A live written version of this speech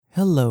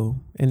Hello,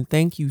 and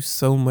thank you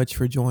so much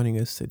for joining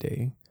us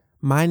today.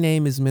 My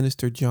name is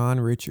Minister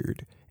John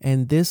Richard,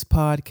 and this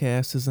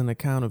podcast is an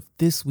account of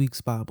this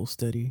week's Bible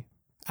study.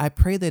 I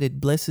pray that it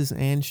blesses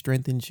and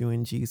strengthens you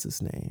in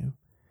Jesus' name.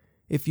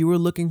 If you are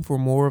looking for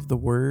more of the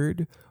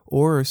Word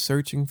or are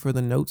searching for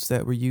the notes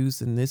that were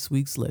used in this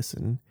week's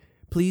lesson,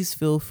 please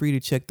feel free to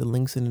check the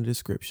links in the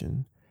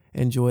description.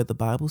 Enjoy the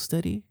Bible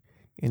study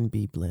and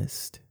be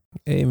blessed.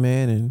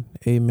 Amen and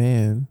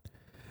amen.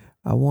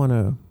 I want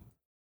to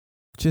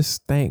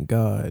just thank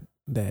God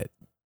that,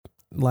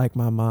 like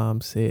my mom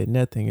said,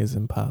 nothing is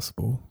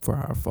impossible for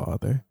our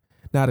Father.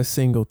 Not a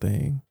single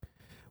thing.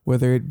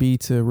 Whether it be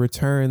to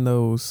return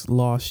those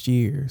lost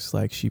years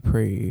like she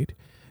prayed,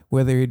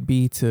 whether it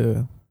be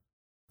to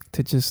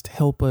just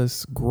help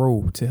us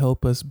grow, to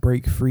help us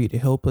break free, to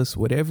help us,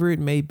 whatever it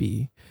may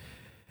be,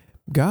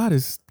 God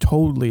is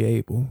totally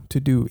able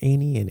to do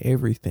any and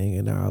everything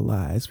in our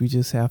lives. We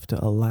just have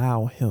to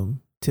allow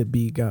him to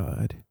be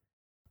God.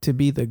 To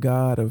be the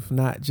God of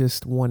not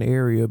just one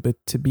area, but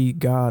to be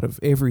God of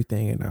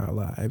everything in our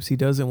lives. He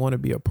doesn't want to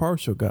be a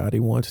partial God.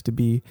 He wants to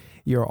be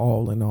your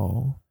all in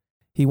all.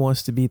 He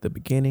wants to be the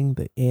beginning,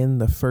 the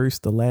end, the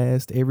first, the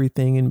last,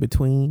 everything in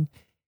between.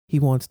 He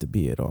wants to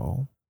be it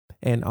all.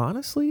 And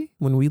honestly,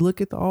 when we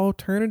look at the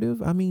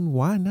alternative,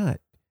 why not?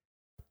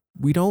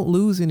 We don't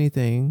lose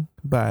anything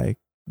by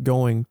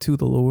going to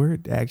the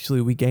Lord.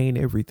 Actually, we gain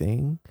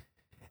everything.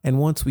 And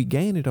once we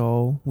gain it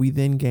all, we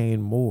then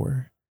gain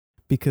more.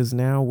 Because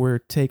now we're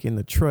taking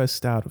the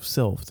trust out of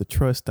self, the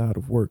trust out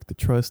of work, the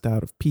trust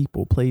out of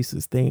people,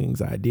 places,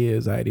 things,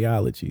 ideas,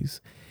 ideologies.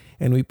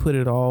 And we put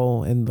it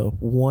all in the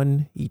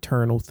one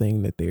eternal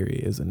thing that there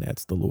is, and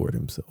that's the Lord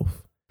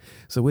himself.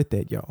 So with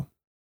that, y'all,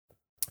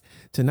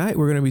 tonight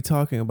we're going to be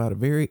talking about a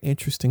very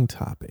interesting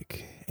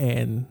topic.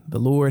 And the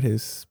Lord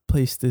has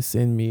placed this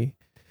in me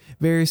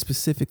very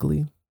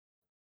specifically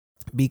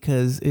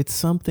because it's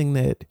something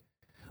that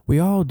we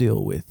all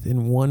deal with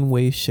in one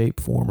way, shape,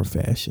 form, or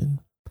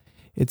fashion.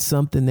 It's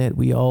something that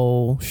we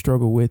all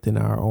struggle with in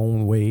our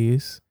own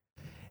ways.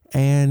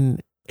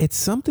 And it's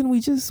something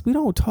we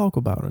don't talk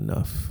about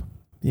enough.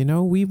 You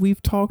know,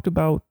 we've talked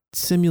about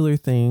similar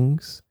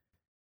things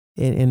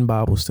in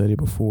Bible study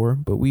before,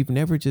 but we've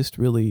never just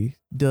really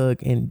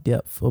dug in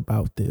depth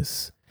about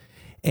this.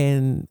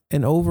 And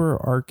an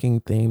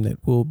overarching theme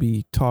that we'll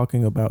be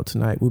talking about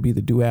tonight will be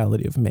the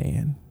duality of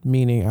man,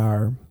 meaning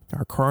our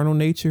carnal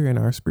nature and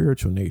our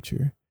spiritual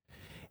nature.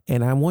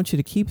 And I want you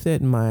to keep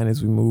that in mind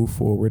as we move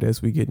forward,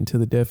 as we get into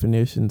the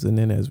definitions and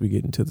then as we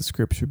get into the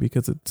scripture,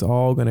 because it's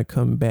all going to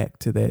come back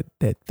to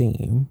that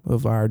theme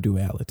of our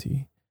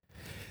duality.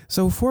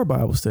 So for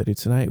Bible study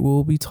tonight,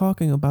 we'll be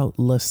talking about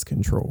lust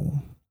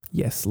control.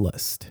 Yes,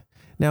 lust.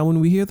 Now, when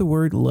we hear the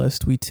word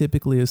lust, we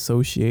typically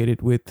associate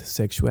it with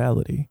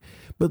sexuality,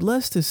 but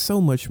lust is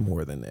so much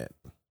more than that.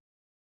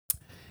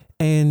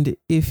 And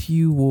if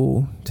you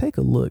will take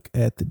a look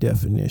at the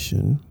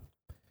definition,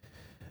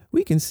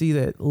 we can see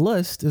that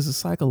lust is a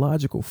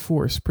psychological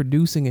force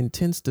producing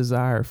intense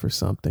desire for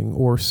something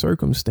or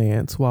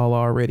circumstance while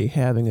already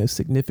having a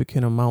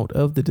significant amount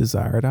of the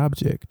desired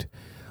object.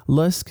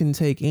 Lust can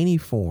take any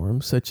form,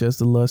 such as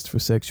the lust for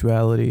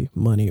sexuality,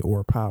 money,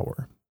 or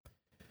power.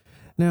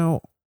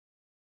 Now,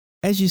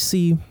 as you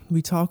see,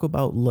 we talk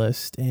about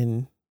lust,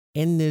 and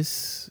in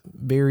this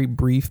very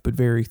brief but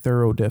very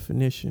thorough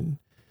definition,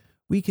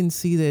 we can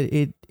see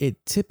that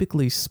it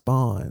typically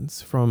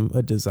spawns from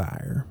a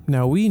desire.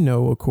 Now, we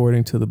know,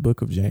 according to the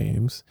book of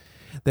James,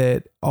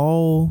 that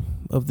all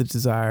of the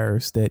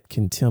desires that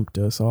can tempt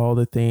us, all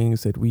the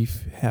things that we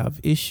have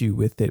issue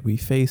with that we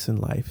face in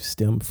life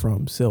stem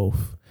from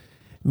self,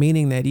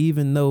 meaning that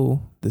even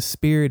though the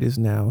spirit is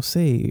now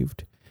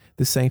saved,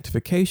 the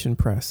sanctification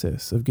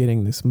process of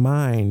getting this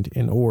mind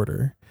in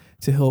order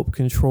to help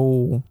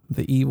control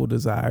the evil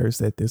desires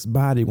that this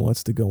body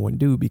wants to go and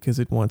do because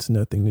it wants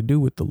nothing to do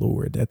with the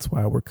Lord. That's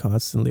why we're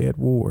constantly at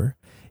war.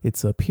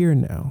 It's up here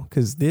now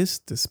because the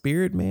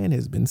spirit man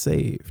has been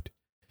saved.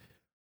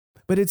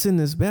 But it's in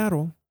this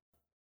battle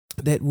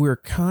that we're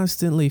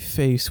constantly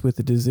faced with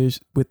the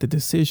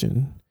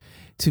decision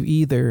to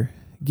either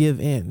give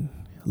in,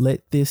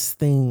 let this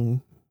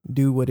thing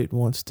do what it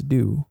wants to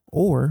do,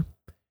 or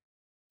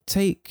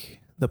take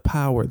the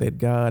power that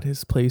God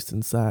has placed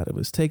inside of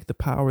us, take the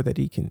power that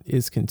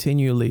is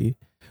continually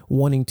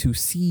wanting to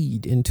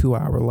seed into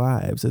our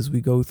lives as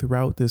we go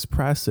throughout this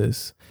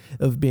process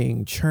of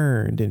being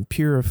churned and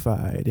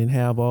purified and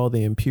have all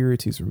the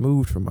impurities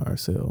removed from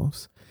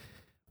ourselves.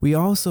 We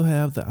also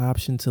have the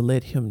option to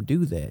let him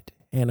do that.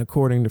 And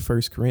according to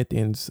 1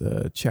 Corinthians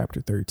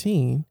chapter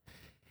 13,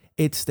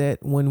 it's that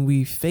when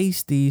we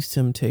face these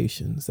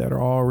temptations that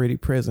are already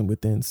present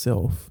within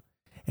self,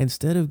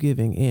 instead of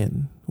giving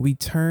in, we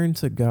turn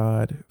to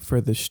God for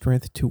the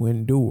strength to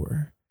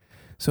endure,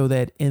 so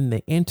that in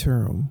the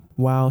interim,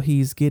 while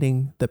he's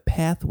getting the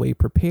pathway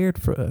prepared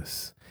for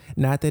us,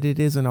 not that it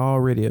isn't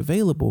already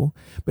available,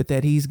 but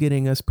that he's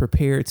getting us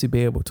prepared to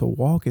be able to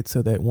walk it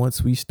so that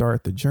once we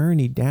start the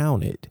journey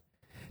down it,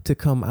 to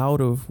come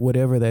out of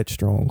whatever that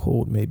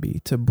stronghold may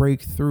be, to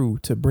break through,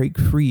 to break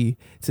free,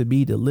 to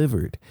be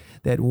delivered,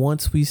 that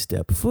once we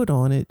step foot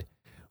on it,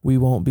 we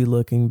won't be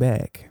looking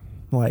back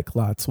like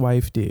Lot's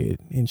wife did,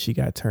 and she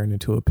got turned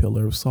into a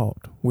pillar of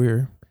salt.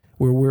 We're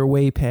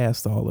way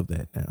past all of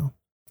that now.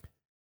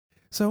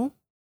 So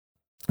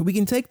we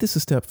can take this a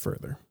step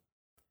further.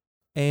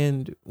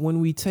 And when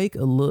we take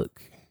a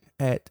look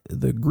at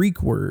the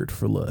Greek word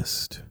for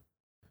lust,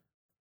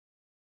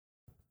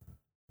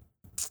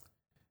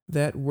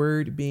 that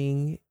word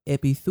being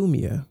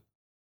epithumia,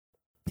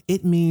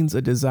 it means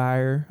a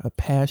desire, a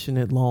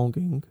passionate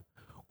longing,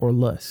 or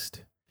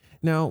lust.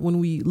 Now, when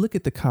we look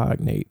at the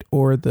cognate,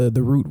 or the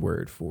root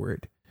word for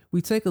it,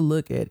 we take a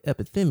look at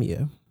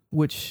epithumia,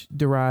 which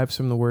derives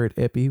from the word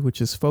epi,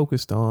 which is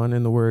focused on,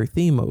 and the word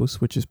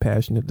themos, which is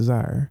passionate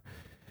desire.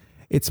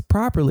 It's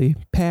properly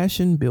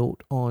passion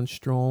built on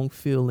strong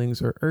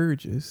feelings or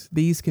urges.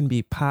 These can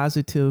be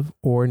positive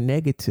or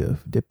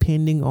negative,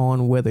 depending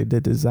on whether the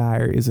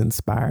desire is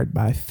inspired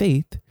by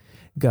faith,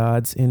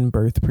 God's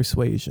in-birth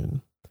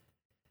persuasion.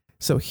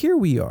 So here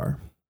we are.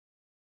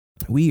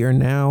 We are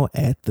now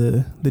at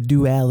the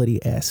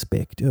duality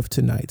aspect of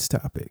tonight's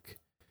topic.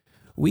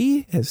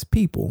 We as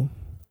people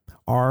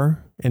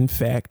are, in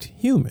fact,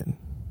 human.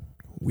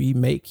 We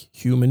make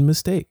human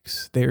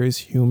mistakes. There is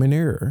human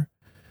error.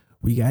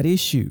 We got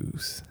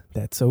issues.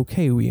 That's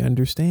okay. We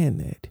understand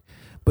that.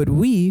 But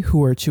we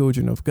who are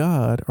children of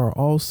God are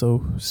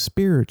also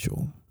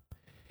spiritual.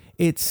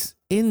 It's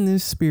in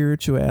this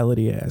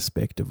spirituality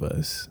aspect of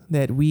us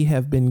that we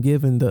have been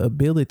given the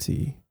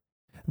ability,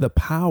 the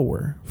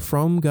power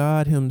from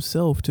God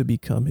himself to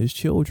become his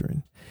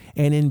children.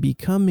 And in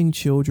becoming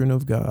children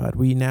of God,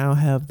 we now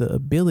have the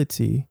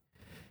ability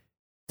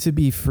to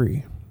be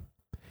free.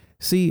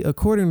 See,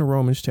 according to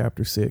Romans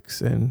chapter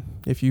 6, and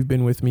if you've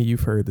been with me,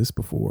 you've heard this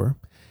before,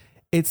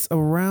 it's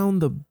around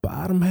the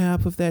bottom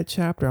half of that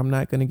chapter. I'm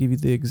not going to give you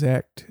the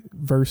exact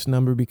verse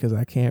number because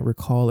I can't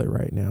recall it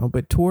right now,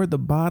 but toward the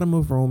bottom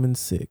of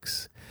Romans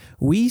 6,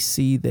 we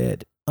see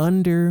that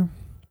under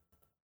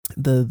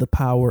the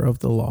power of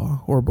the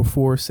law, or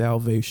before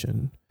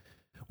salvation,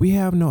 we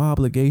have no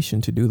obligation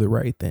to do the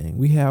right thing.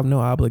 We have no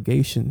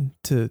obligation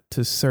to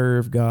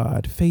serve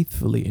God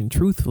faithfully and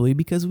truthfully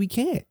because we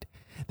can't.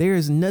 There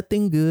is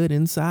nothing good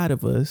inside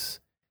of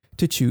us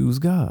to choose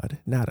God,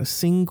 not a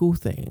single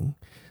thing.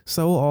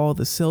 So all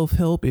the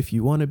self-help, if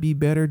you want to be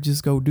better,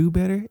 just go do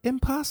better.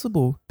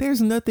 Impossible.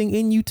 There's nothing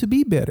in you to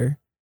be better.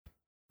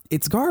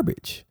 It's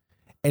garbage.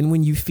 And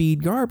when you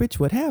feed garbage,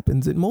 what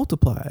happens? It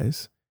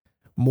multiplies.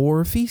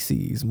 More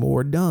feces,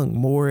 more dung,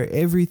 more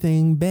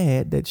everything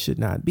bad that should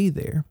not be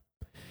there.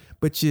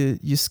 But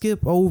you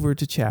skip over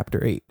to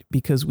chapter 8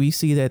 because we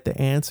see that the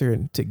answer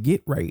to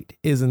get right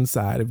is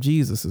inside of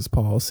Jesus, as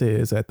Paul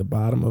says at the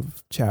bottom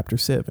of chapter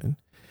 7.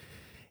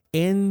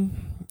 In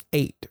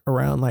 8,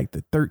 around like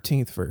the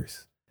 13th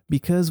verse,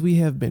 because we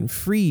have been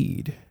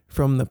freed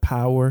from the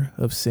power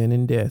of sin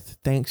and death,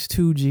 thanks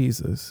to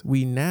Jesus,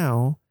 we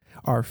now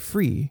are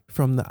free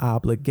from the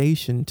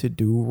obligation to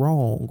do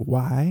wrong.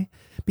 Why?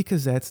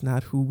 Because that's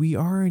not who we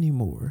are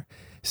anymore.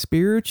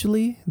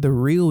 Spiritually, the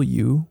real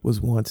you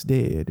was once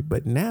dead,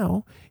 but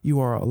now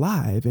you are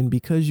alive. And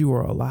because you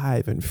are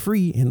alive and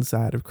free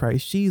inside of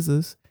Christ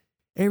Jesus,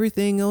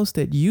 everything else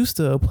that used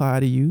to apply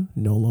to you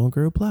no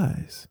longer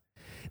applies.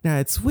 Now,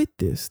 it's with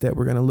this that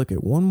we're going to look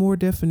at one more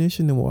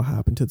definition, and we'll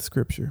hop into the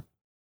scripture.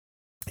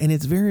 And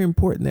it's very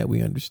important that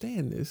we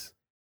understand this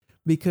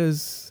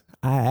because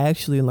I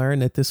actually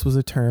learned that this was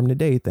a term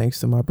today,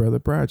 thanks to my brother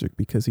Broderick,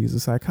 because he's a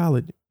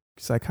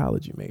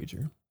psychology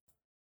major.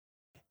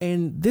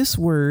 And this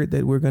word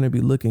that we're going to be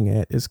looking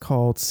at is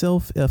called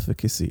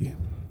self-efficacy.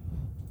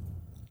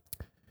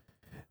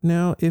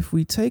 Now, if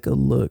we take a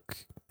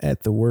look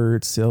at the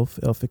word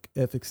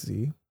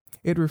self-efficacy,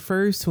 it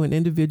refers to an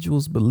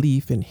individual's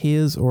belief in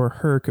his or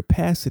her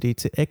capacity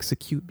to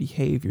execute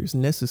behaviors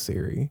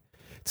necessary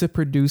to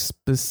produce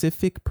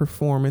specific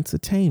performance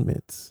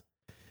attainments.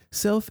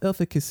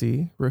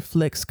 Self-efficacy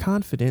reflects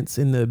confidence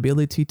in the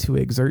ability to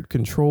exert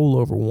control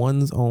over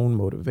one's own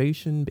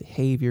motivation,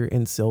 behavior,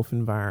 and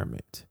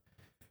self-environment.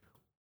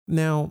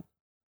 Now,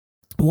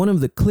 one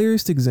of the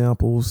clearest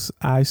examples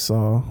I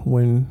saw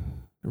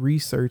when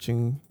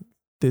researching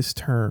this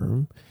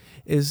term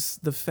is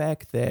the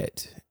fact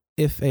that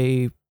if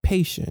a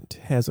patient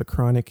has a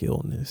chronic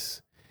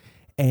illness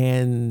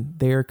and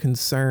they're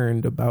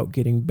concerned about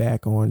getting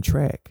back on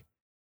track,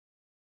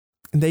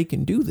 they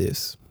can do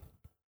this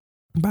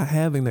by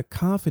having the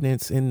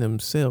confidence in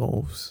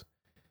themselves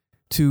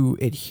to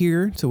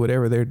adhere to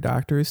whatever their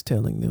doctor is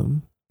telling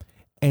them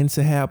and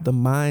to have the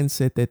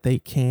mindset that they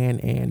can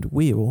and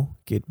will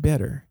get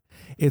better.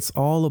 It's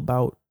all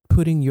about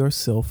putting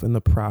yourself in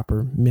the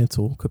proper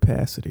mental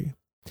capacity.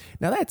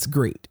 Now, that's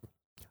great.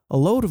 A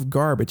load of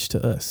garbage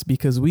to us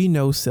because we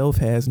know self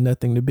has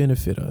nothing to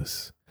benefit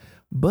us.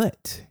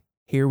 But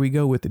here we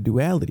go with the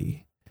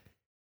duality.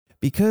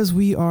 Because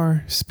we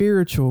are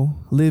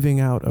spiritual, living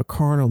out a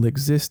carnal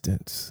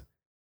existence,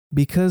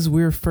 because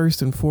we're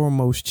first and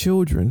foremost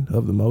children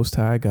of the Most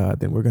High God,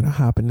 then we're going to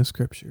hop into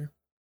scripture.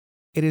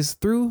 It is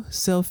through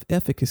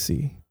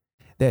self-efficacy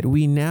that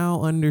we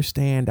now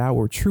understand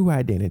our true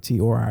identity,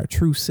 or our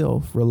true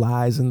self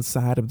relies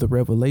inside of the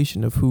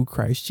revelation of who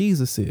Christ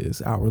Jesus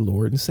is, our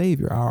Lord and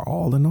Savior, our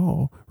all in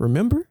all.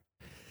 Remember?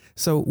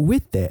 So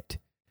with that,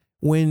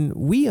 when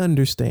we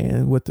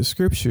understand what the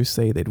scriptures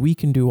say, that we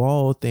can do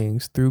all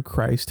things through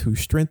Christ who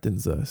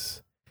strengthens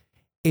us,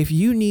 if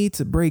you need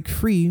to break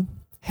free,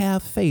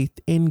 have faith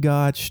in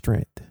God's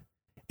strength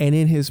and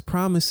in his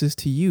promises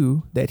to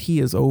you that he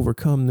has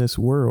overcome this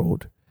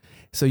world.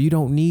 So you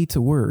don't need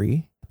to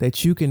worry,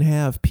 that you can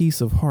have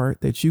peace of heart,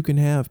 that you can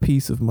have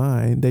peace of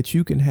mind, that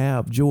you can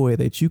have joy,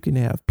 that you can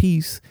have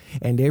peace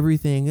and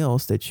everything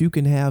else, that you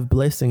can have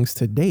blessings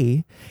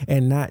today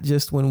and not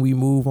just when we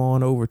move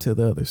on over to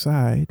the other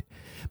side.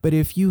 But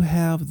if you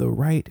have the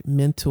right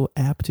mental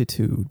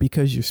aptitude,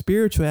 because your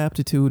spiritual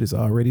aptitude is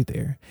already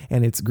there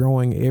and it's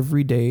growing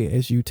every day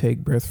as you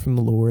take breath from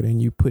the Lord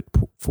and you put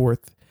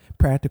forth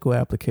practical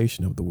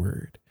application of the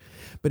word.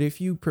 But if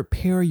you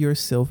prepare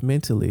yourself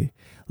mentally,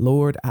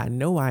 Lord, I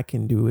know I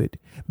can do it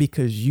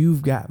because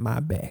you've got my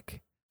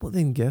back. Well,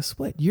 then guess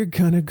what? You're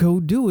going to go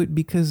do it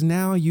because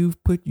now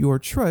you've put your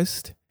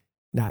trust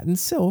not in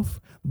self,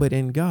 but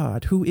in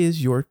God, who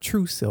is your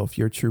true self,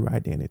 your true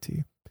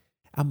identity.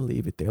 I'm going to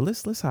leave it there.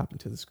 Let's hop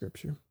into the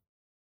scripture.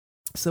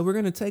 So we're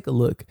going to take a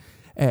look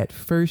at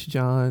 1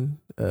 John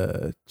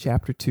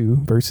chapter 2,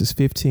 verses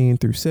 15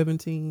 through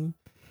 17,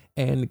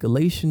 and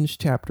Galatians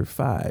chapter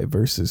 5,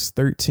 verses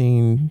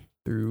 13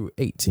 through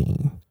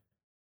 18.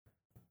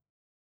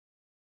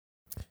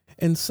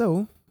 And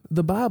so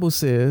the Bible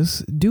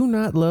says, do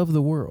not love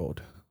the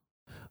world,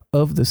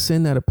 of the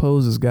sin that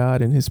opposes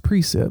God and his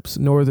precepts,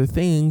 nor the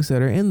things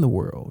that are in the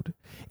world.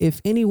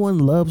 If anyone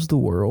loves the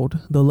world,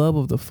 the love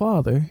of the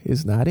Father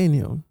is not in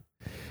him.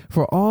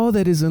 For all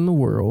that is in the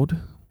world,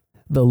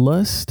 the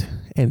lust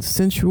and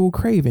sensual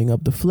craving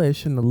of the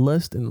flesh, and the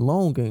lust and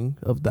longing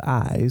of the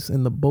eyes,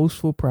 and the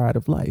boastful pride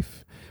of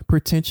life,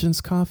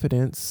 pretensions,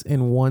 confidence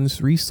in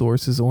one's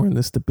resources or in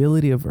the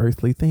stability of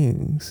earthly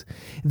things.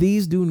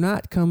 These do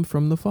not come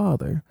from the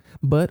Father,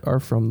 but are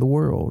from the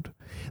world.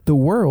 The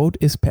world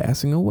is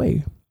passing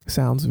away.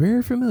 Sounds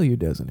very familiar,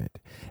 doesn't it?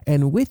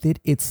 And with it,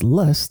 its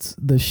lusts,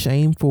 the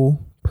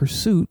shameful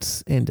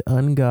pursuits, and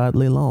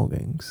ungodly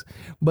longings.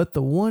 But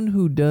the one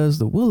who does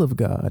the will of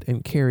God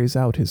and carries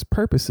out his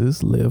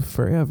purposes live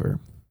forever.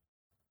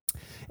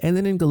 And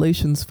then in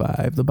Galatians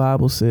 5, the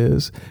Bible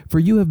says, for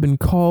you have been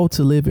called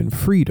to live in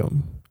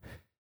freedom.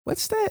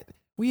 What's that?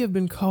 We have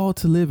been called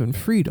to live in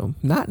freedom,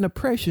 not in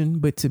oppression,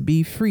 but to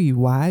be free.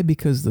 Why?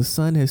 Because the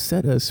Son has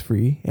set us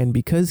free, and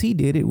because he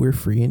did it, we're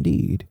free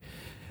indeed.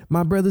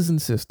 My brothers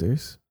and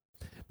sisters,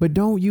 but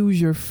don't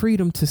use your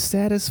freedom to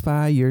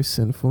satisfy your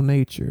sinful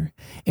nature.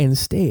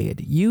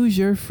 Instead, use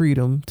your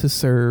freedom to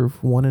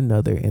serve one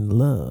another in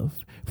love.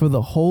 For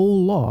the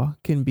whole law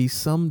can be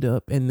summed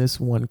up in this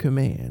one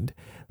command: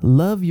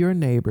 love your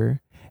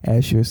neighbor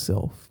as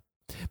yourself.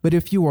 But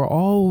if you are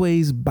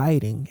always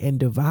biting and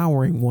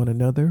devouring one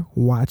another,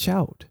 watch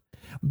out.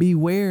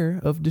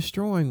 Beware of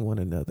destroying one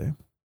another.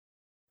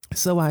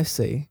 So I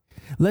say,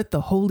 let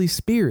the Holy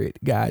Spirit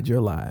guide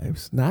your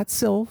lives, not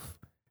self,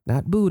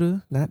 not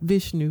Buddha, not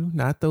Vishnu,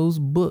 not those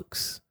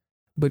books,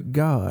 but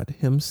God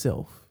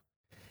himself.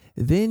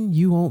 Then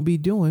you won't be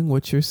doing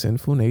what your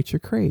sinful nature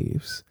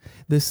craves.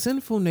 The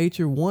sinful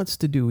nature wants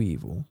to do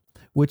evil,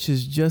 which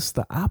is just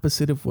the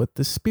opposite of what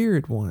the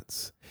Spirit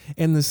wants.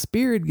 And the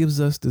Spirit gives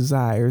us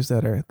desires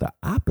that are the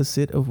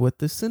opposite of what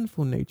the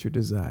sinful nature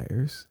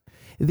desires.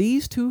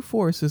 These two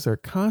forces are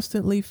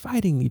constantly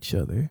fighting each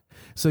other,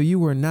 so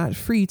you are not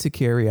free to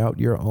carry out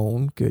your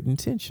own good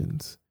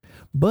intentions.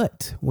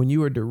 But when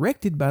you are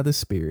directed by the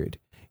Spirit,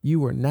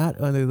 you are not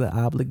under the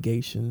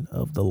obligation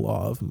of the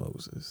law of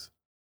Moses.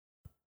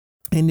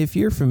 And if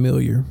you're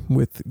familiar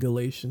with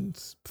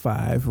Galatians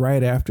 5,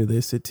 right after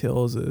this, it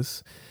tells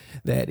us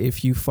that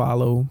if you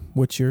follow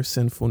what your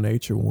sinful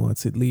nature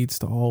wants, it leads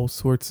to all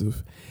sorts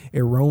of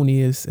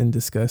erroneous and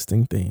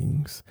disgusting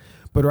things.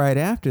 But right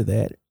after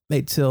that,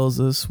 it tells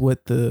us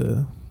what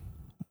the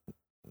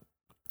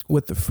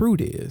fruit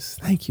is.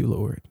 Thank you,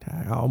 Lord.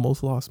 I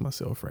almost lost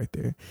myself right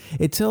there.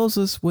 It tells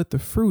us what the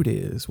fruit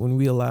is when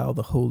we allow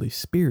the Holy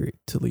Spirit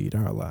to lead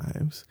our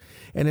lives.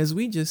 And as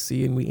we just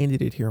see, and we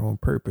ended it here on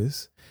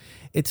purpose,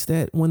 it's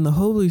that when the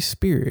Holy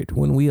Spirit,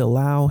 when we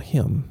allow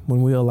him,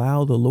 when we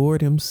allow the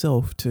Lord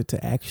himself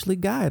to actually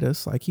guide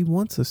us like he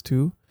wants us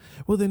to,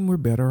 well, then we're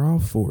better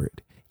off for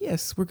it.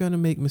 Yes, we're going to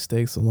make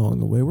mistakes along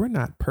the way. We're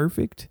not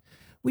perfect.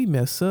 We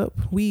mess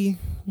up. We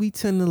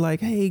tend to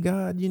like, hey,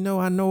 God,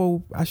 I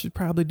know I should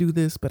probably do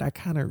this, but I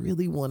kind of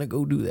really want to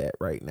go do that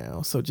right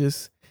now. So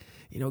just,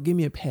 give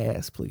me a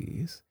pass,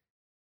 please.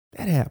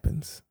 That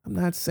happens. I'm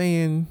not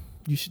saying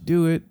you should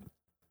do it.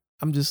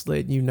 I'm just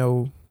letting you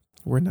know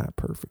we're not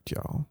perfect,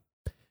 y'all.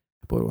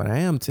 But what I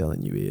am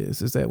telling you is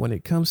that when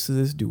it comes to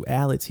this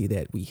duality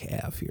that we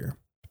have here,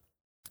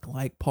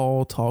 like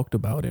Paul talked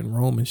about in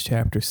Romans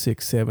chapter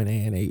 6, 7,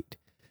 and 8,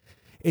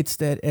 it's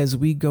that as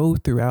we go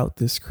throughout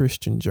this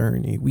Christian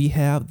journey, we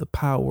have the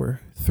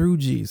power through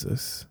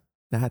Jesus,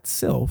 not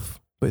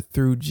self, but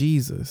through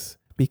Jesus,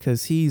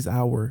 because he's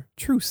our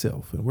true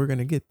self, and we're going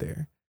to get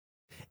there.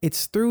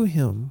 It's through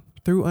him,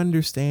 through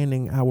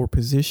understanding our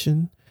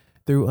position,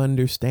 through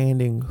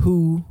understanding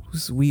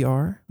whose we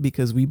are,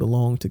 because we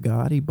belong to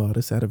God. He bought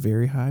us at a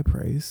very high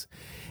price,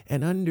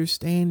 and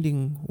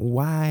understanding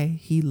why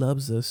he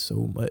loves us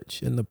so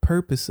much and the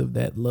purpose of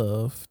that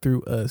love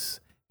through us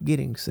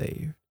getting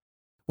saved.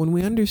 When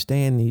we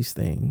understand these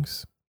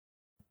things,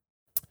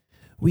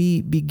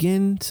 we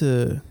begin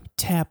to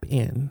tap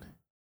in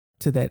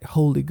to that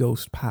Holy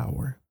Ghost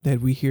power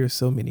that we hear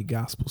so many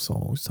gospel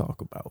songs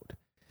talk about.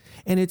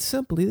 And it's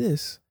simply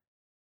this: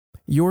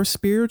 your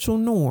spiritual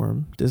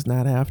norm does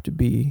not have to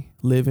be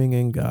living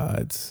in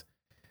God's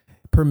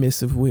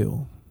permissive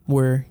will,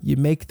 where you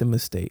make the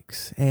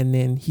mistakes and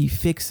then he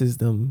fixes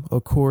them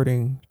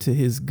according to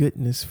his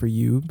goodness for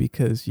you,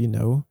 because, you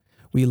know,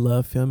 we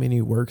love him and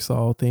he works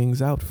all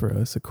things out for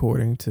us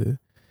according to,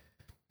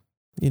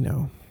 you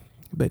know.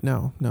 But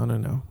no.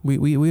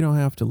 We don't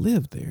have to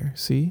live there.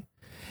 See,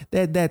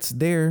 that's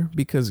there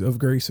because of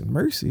grace and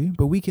mercy,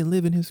 but we can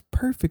live in his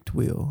perfect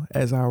will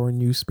as our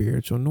new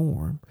spiritual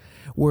norm,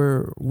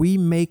 where we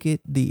make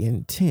it the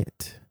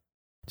intent,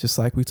 just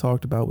like we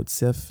talked about with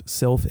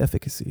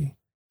self-efficacy,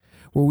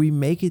 where we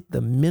make it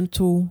the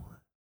mental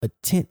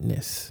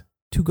attentness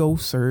to go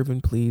serve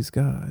and please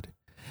God,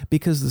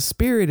 because the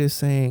spirit is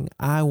saying,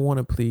 I want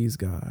to please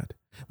God,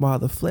 while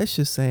the flesh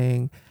is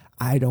saying,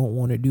 I don't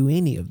want to do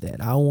any of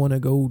that. I want to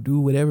go do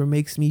whatever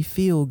makes me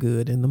feel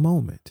good in the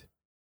moment.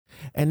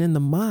 And then the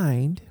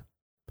mind,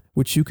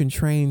 which you can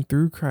train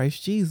through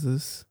Christ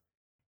Jesus,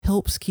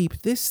 helps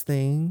keep this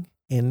thing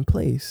in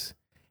place.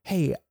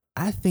 Hey,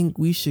 I think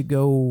we should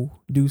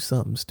go do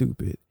something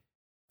stupid.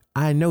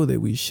 I know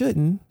that we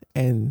shouldn't,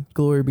 and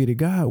glory be to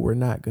God, we're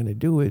not going to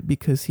do it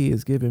because he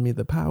has given me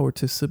the power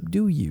to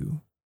subdue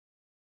you.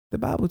 The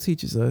Bible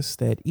teaches us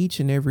that each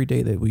and every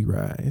day that we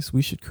rise,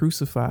 we should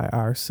crucify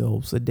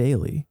ourselves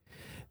daily,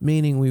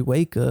 meaning we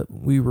wake up,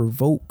 we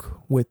revoke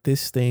what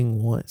this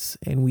thing wants,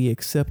 and we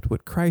accept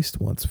what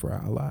Christ wants for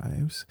our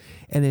lives.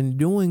 And in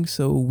doing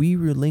so, we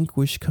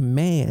relinquish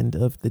command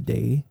of the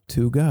day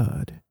to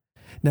God.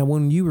 Now,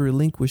 when you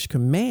relinquish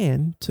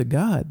command to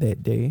God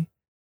that day,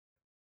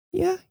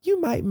 yeah, you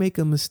might make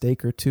a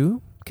mistake or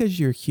two because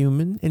you're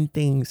human and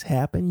things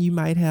happen. You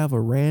might have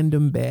a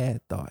random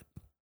bad thought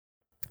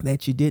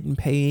that you didn't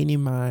pay any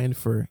mind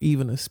for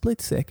even a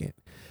split second,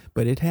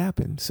 but it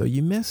happened. So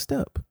you messed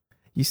up.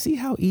 You see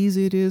how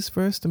easy it is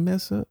for us to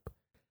mess up?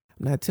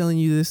 I'm not telling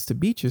you this to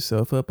beat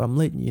yourself up. I'm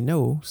letting you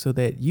know so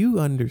that you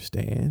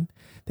understand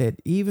that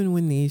even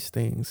when these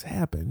things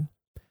happen,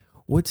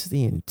 what's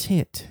the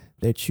intent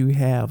that you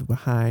have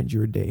behind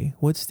your day?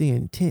 What's the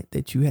intent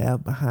that you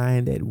have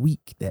behind that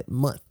week, that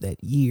month,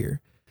 that year,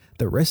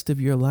 the rest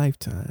of your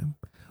lifetime?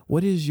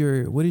 What is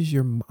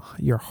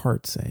your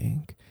heart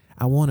saying?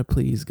 I want to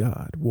please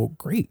God. Well,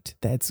 great.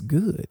 That's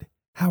good.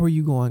 How are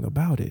you going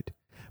about it?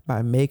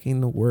 By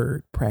making the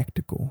word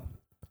practical.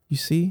 You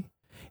see,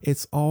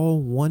 it's all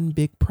one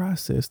big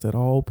process that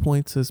all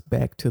points us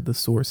back to the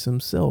source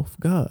himself,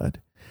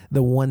 God,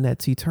 the one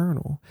that's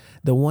eternal,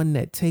 the one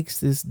that takes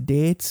this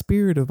dead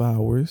spirit of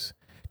ours,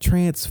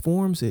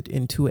 transforms it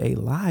into a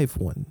live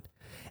one,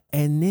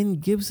 and then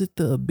gives it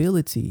the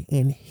ability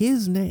in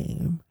his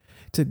name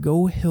to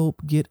go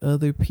help get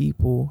other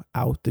people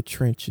out the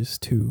trenches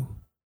too.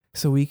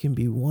 So we can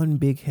be one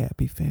big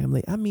happy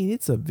family. I mean,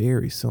 it's a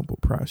very simple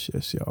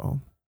process,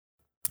 y'all.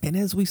 And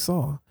as we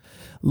saw,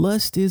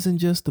 lust isn't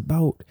just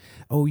about,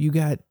 oh, you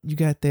got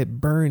that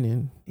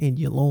burning in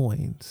your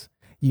loins.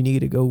 You need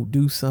to go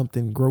do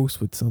something gross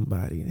with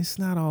somebody. It's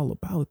not all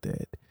about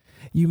that.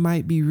 You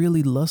might be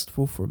really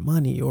lustful for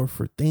money or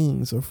for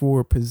things or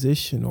for a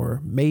position,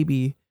 or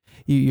maybe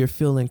you're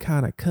feeling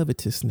kind of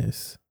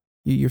covetousness.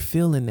 You're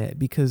feeling that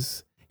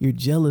because you're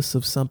jealous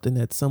of something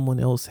that someone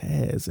else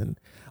has. And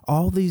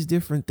all these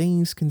different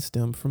things can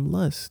stem from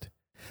lust.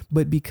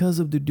 But because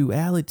of the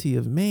duality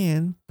of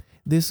man,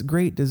 this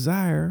great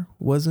desire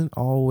wasn't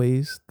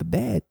always the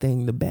bad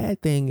thing. The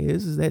bad thing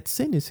is that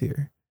sin is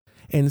here.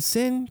 And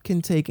sin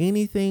can take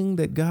anything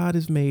that God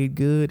has made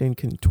good and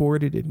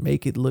contort it and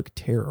make it look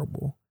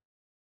terrible.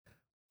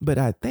 But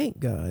I thank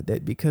God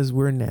that because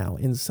we're now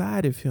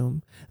inside of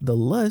him, the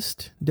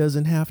lust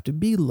doesn't have to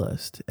be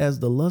lust. As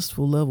the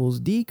lustful levels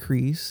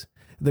decrease,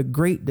 the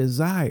great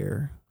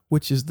desire,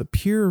 which is the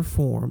pure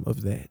form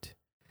of that,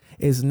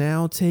 is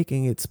now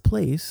taking its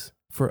place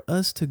for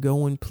us to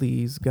go and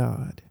please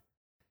God.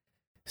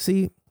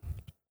 See,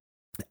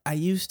 I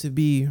used to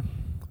be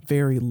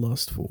very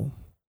lustful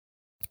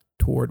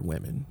toward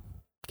women.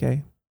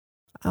 Okay.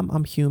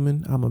 I'm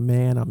human. I'm a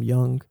man. I'm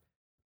young.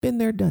 Been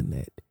there, done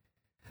that.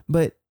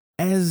 But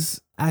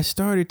as I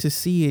started to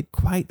see it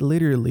quite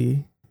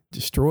literally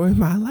destroy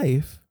my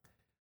life,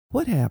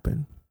 what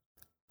happened?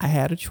 I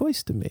had a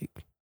choice to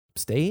make.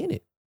 Stay in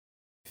it.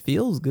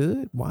 Feels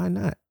good. Why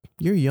not?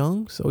 You're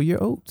young, so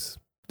you're oats.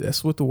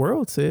 That's what the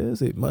world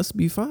says. It must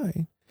be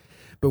fine.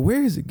 But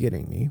where is it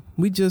getting me?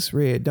 We just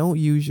read, don't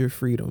use your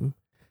freedom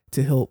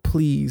to help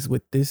please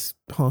what this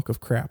hunk of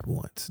crap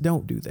wants.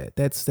 Don't do that.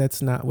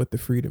 That's not what the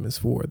freedom is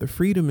for. The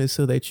freedom is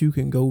so that you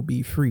can go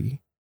be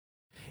free.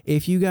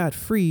 If you got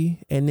free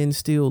and then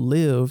still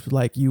lived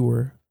like you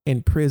were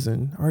in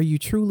prison, are you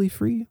truly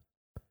free?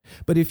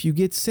 But if you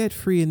get set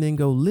free and then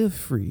go live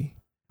free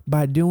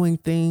by doing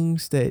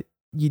things that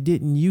you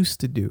didn't used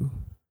to do,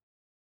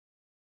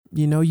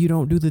 you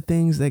don't do the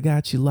things that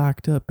got you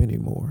locked up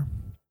anymore.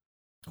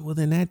 Well,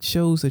 then that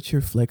shows that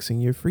you're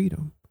flexing your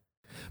freedom.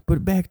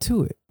 But back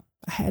to it.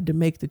 I had to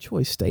make the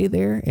choice, stay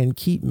there and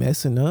keep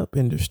messing up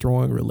and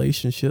destroying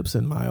relationships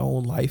in my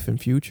own life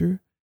and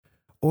future.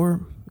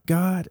 Or,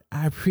 God,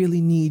 I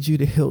really need you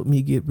to help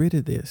me get rid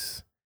of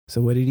this.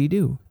 So what did he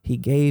do? He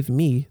gave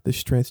me the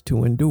strength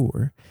to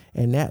endure,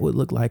 and that would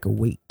look like a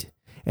weight.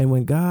 And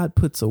when God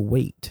puts a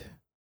weight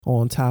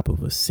on top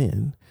of a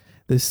sin,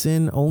 the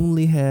sin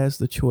only has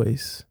the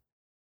choice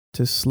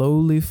to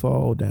slowly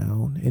fall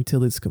down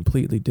until it's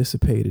completely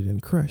dissipated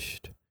and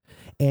crushed.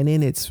 And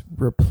in its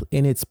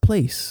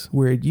place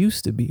where it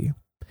used to be,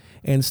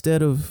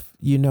 instead of,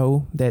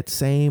 that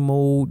same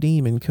old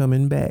demon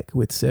coming back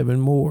with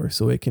 7 more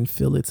so it can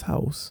fill its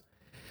house,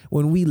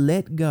 when we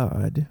let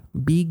God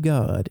be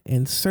God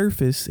and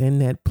surface in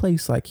that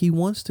place like he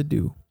wants to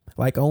do,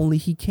 like only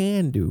he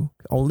can do,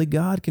 only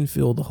God can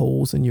fill the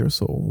holes in your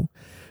soul,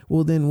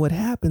 well, then what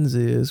happens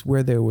is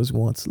where there was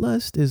once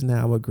lust is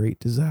now a great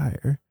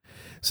desire.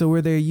 So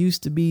where there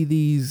used to be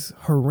these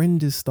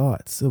horrendous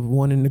thoughts of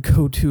wanting to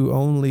go to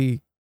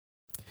only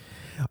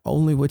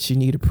what you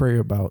need to pray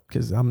about,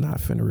 because I'm not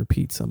finna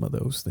repeat some of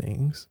those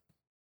things,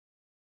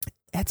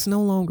 that's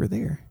no longer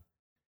there.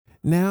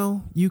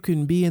 Now you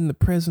can be in the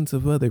presence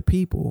of other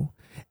people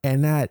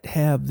and not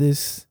have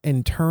this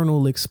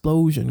internal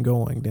explosion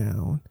going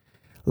down.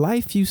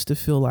 Life used to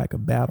feel like a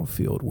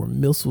battlefield where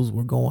missiles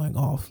were going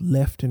off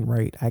left and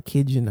right. I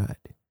kid you not.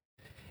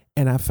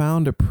 And I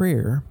found a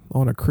prayer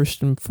on a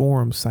Christian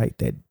forum site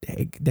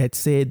that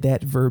said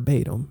that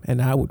verbatim.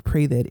 And I would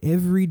pray that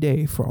every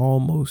day for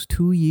almost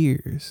 2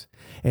 years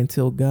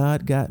until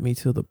God got me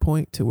to the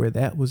point to where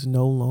that was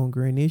no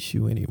longer an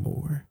issue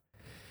anymore.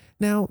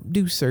 Now,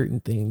 do certain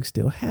things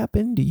still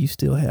happen? Do you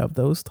still have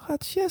those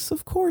thoughts? Yes,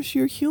 of course,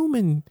 you're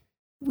human.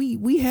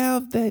 We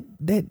have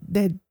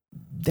that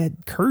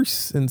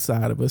curse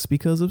inside of us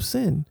because of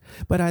sin.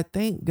 But I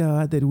thank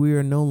God that we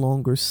are no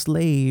longer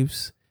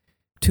slaves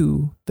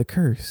to the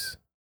curse.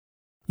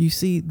 You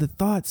see, the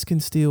thoughts can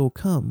still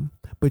come,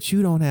 but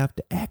you don't have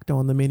to act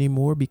on them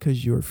anymore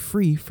because you're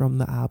free from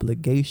the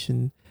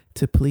obligation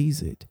to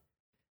please it.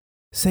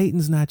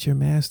 Satan's not your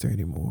master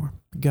anymore.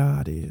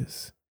 God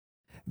is.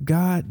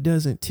 God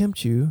doesn't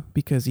tempt you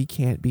because he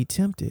can't be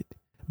tempted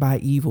by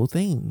evil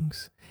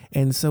things.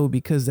 And so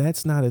because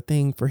that's not a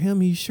thing for him,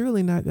 he's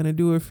surely not going to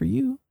do it for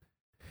you.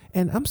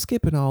 And I'm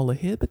skipping all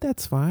ahead, but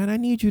that's fine. I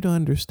need you to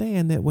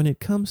understand that when it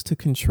comes to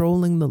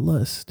controlling the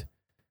lust,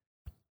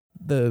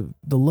 the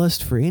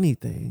lust for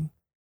anything,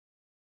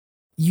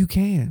 you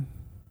can.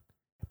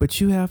 But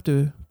you have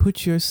to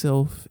put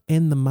yourself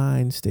in the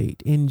mind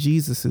state in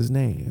Jesus's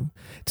name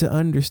to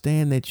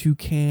understand that you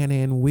can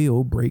and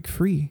will break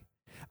free.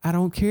 I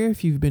don't care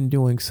if you've been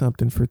doing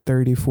something for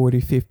 30,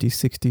 40, 50,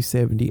 60,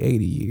 70,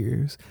 80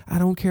 years. I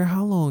don't care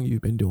how long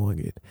you've been doing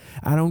it.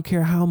 I don't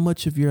care how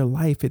much of your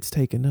life it's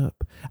taken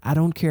up. I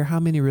don't care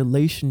how many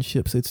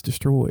relationships it's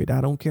destroyed.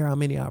 I don't care how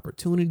many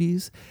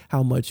opportunities,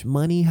 how much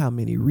money, how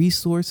many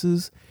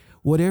resources,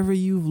 whatever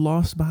you've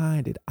lost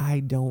behind it. I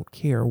don't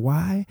care.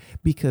 Why?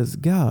 Because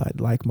God,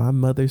 like my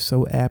mother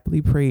so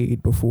aptly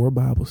prayed before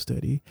Bible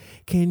study,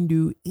 can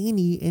do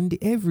any and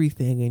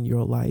everything in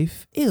your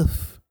life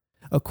if,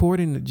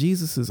 according to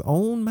Jesus's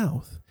own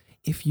mouth,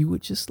 if you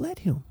would just let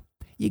him.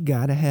 You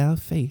gotta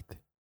have faith.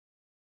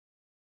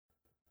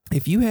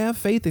 If you have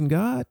faith in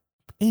God,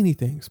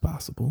 anything's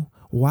possible.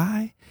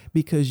 Why?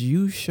 Because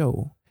you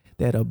show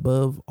that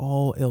above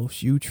all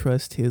else, you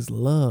trust his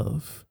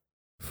love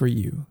for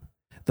you.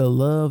 The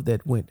love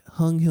that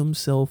hung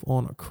himself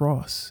on a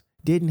cross.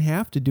 Didn't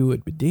have to do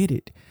it, but did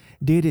it.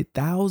 Did it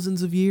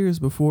thousands of years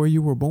before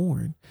you were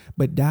born,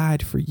 but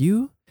died for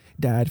you.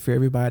 Died for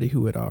everybody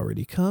who had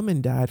already come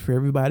and died for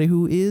everybody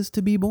who is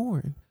to be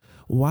born.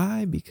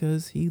 Why?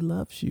 Because he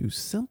loves you.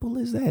 Simple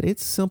as that.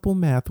 It's simple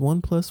math.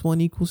 1 +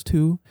 1 =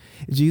 2.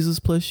 Jesus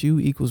plus you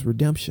equals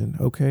redemption.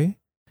 Okay.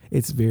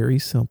 It's very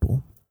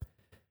simple.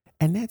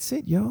 And that's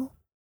it, y'all.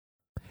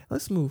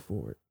 Let's move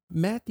forward.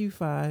 Matthew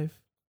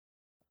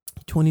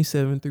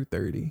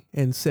 5:27-30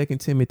 and 2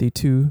 Timothy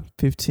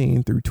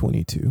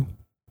 2:15-22.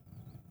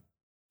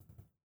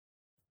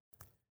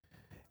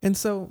 And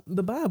so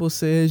the Bible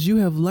says, you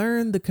have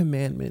learned the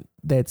commandment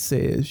that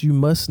says you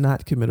must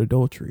not commit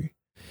adultery.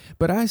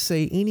 But I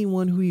say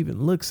anyone who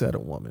even looks at a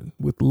woman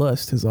with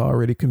lust has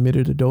already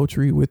committed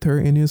adultery with her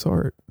in his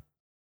heart.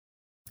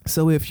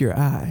 So if your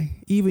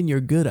eye, even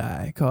your good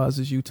eye,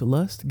 causes you to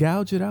lust,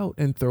 gouge it out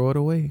and throw it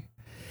away.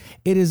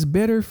 It is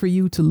better for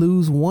you to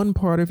lose one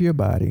part of your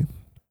body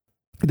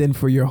than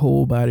for your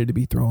whole body to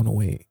be thrown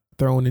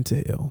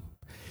into hell.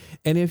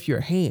 And if your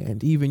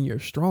hand, even your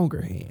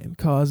stronger hand,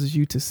 causes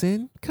you to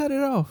sin, cut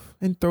it off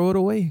and throw it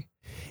away.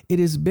 It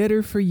is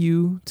better for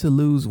you to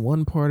lose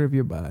one part of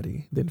your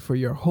body than for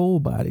your whole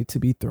body to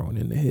be thrown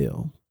into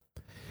hell.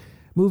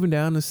 Moving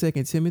down to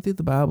 2 Timothy,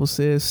 the Bible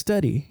says,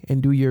 study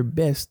and do your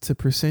best to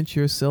present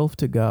yourself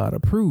to God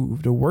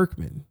approved, a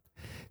workman,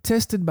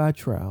 tested by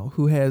trial,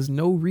 who has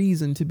no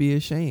reason to be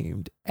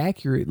ashamed,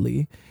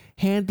 accurately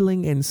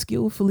handling and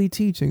skillfully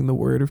teaching the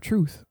word of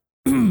truth.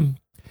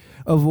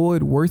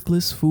 Avoid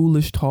worthless,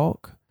 foolish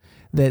talk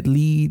that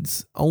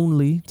leads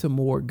only to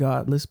more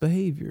godless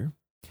behavior.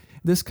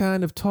 This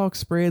kind of talk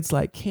spreads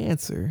like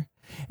cancer,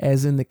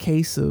 as in the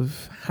case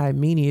of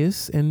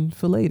Hymenaeus and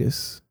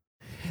Philetus.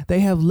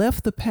 They have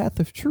left the path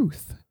of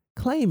truth,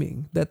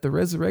 claiming that the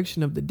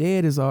resurrection of the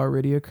dead has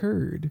already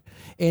occurred.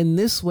 In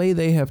this way,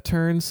 they have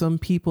turned some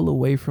people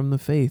away from the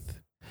faith.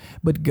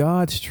 But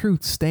God's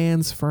truth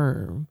stands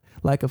firm,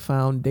 like a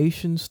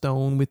foundation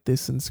stone with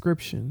this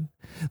inscription: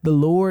 the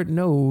Lord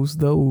knows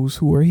those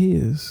who are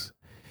his,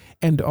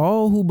 and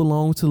all who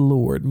belong to the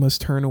Lord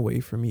must turn away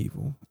from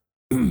evil.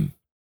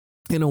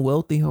 In a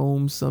wealthy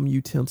home, some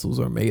utensils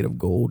are made of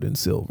gold and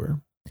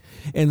silver,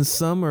 and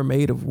some are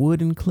made of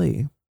wood and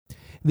clay.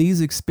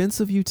 These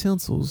expensive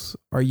utensils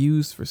are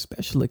used for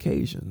special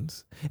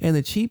occasions, and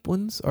the cheap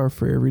ones are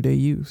for everyday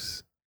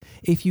use.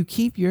 If you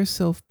keep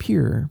yourself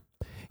pure,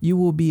 you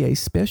will be a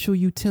special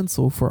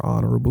utensil for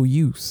honorable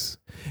use.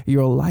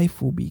 Your life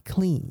will be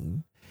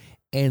clean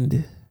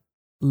and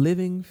your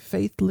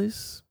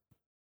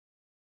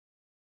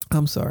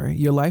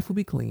life will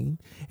be clean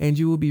and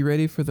you will be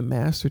ready for the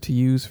master to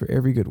use for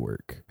every good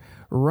work.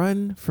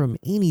 Run from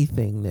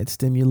anything that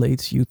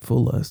stimulates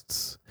youthful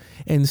lusts.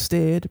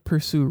 Instead,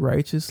 pursue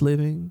righteous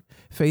living,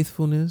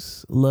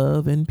 faithfulness,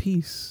 love, and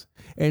peace.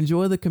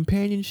 Enjoy the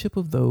companionship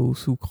of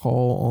those who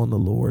call on the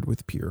Lord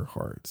with pure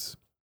hearts.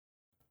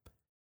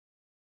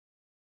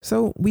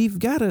 So we've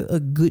got a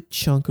good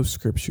chunk of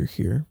scripture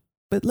here,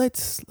 but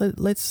let's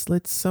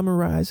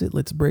summarize it.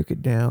 Let's break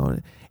it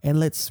down and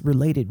let's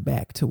relate it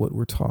back to what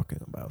we're talking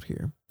about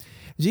here.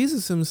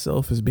 Jesus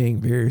himself is being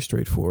very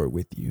straightforward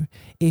with you.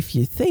 If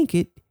you think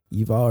it,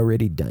 you've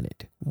already done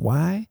it.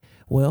 Why?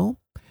 Well,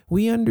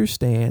 we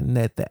understand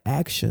that the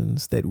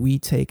actions that we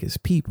take as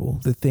people,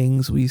 the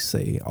things we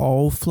say,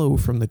 all flow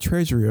from the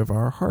treasury of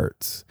our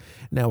hearts.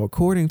 Now,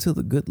 according to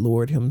the good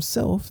Lord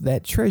himself,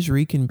 that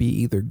treasury can be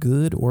either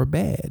good or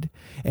bad,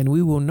 and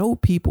we will know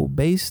people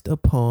based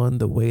upon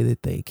the way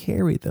that they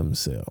carry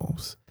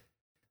themselves.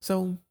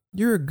 So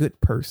you're a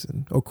good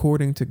person,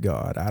 according to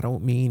God. I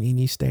don't mean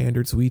any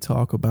standards we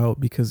talk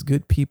about, because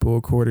good people,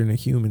 according to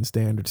human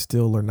standards,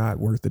 still are not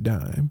worth a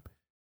dime.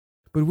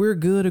 But we're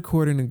good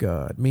according to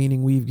God,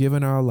 meaning we've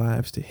given our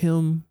lives to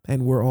him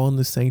and we're on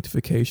the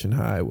sanctification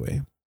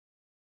highway.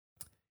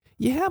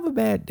 You have a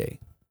bad day.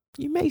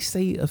 You may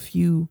say a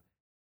few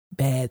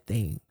bad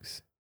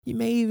things. You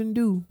may even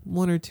do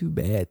one or two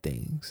bad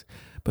things.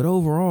 But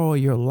overall,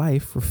 your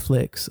life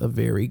reflects a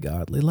very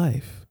godly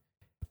life.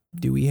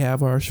 Do we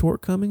have our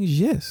shortcomings?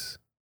 Yes.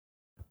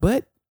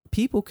 But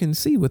people can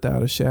see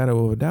without a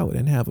shadow of a doubt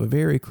and have a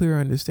very clear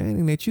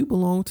understanding that you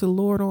belong to the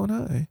Lord on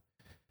high.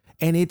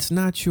 And it's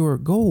not your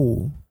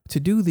goal to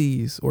do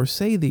these or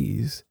say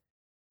these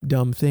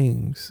dumb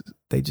things.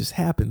 They just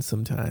happen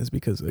sometimes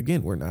because,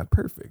 again, we're not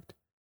perfect.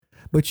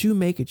 But you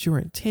make it your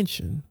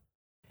intention.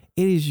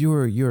 It is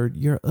your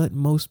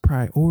utmost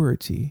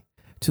priority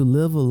to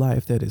live a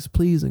life that is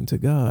pleasing to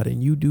God,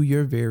 and you do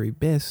your very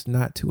best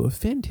not to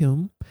offend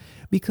him,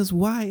 because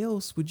why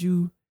else would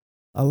you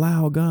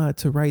allow God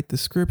to write the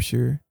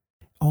scripture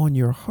on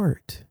your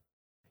heart?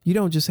 You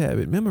don't just have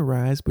it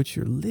memorized, but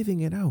you're living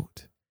it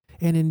out.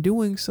 And in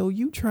doing so,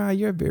 you try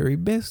your very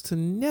best to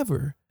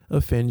never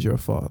offend your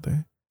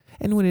Father.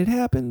 And when it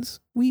happens,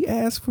 we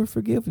ask for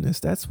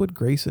forgiveness. That's what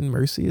grace and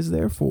mercy is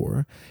there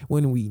for.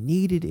 When we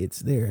need it, it's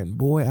there. And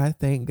boy, I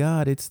thank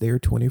God it's there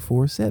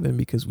 24/7,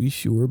 because we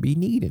sure be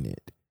needing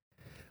it.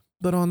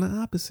 But on the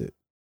opposite,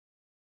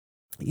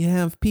 you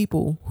have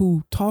people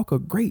who talk a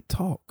great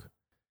talk,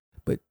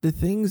 but the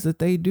things that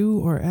they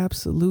do are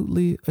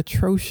absolutely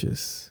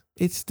atrocious.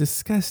 It's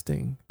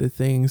disgusting, the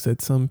things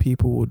that some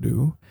people will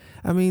do.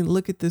 I mean,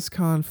 look at this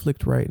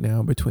conflict right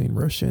now between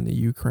Russia and the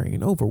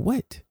Ukraine. Over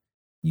what?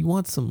 You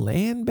want some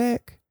land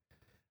back?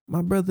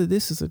 My brother,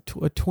 this is a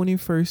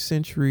 21st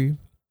century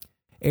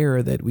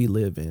era that we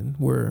live in,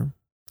 where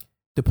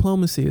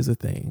diplomacy is a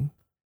thing.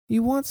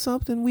 You want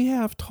something? We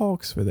have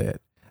talks for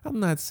that. I'm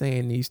not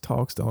saying these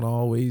talks don't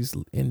always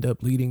end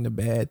up leading to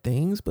bad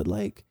things, but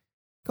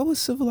go a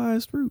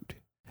civilized route.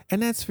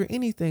 And that's for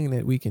anything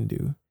that we can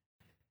do.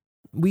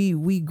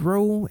 We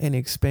grow and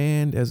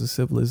expand as a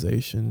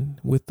civilization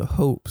with the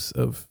hopes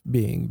of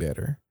being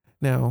better.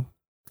 Now,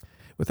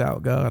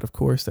 without God, of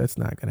course, that's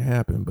not going to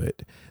happen.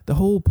 But the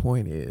whole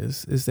point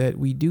is that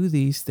we do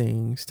these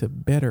things to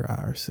better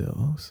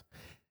ourselves.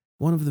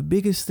 One of the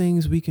biggest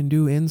things we can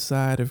do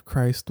inside of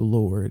Christ the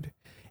Lord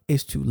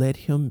is to let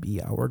him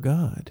be our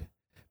God.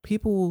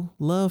 People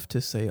love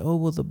to say, oh,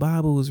 well, the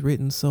Bible was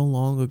written so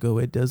long ago,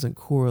 it doesn't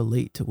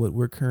correlate to what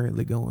we're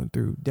currently going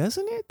through.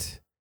 Doesn't it?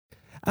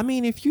 I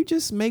mean, if you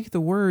just make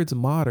the words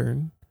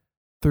modern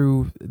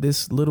through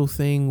this little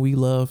thing we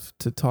love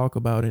to talk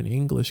about in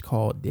English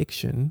called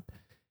diction,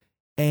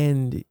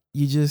 and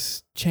you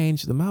just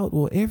change them out,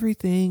 well,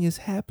 everything is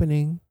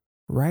happening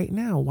right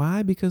now.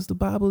 Why? Because the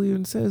Bible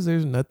even says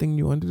there's nothing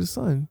new under the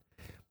sun.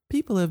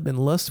 People have been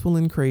lustful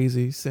and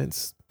crazy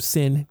since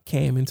sin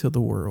came into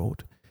the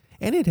world,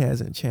 and it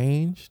hasn't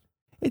changed.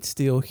 It's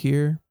still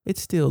here. It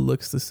still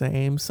looks the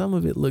same. Some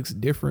of it looks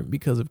different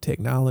because of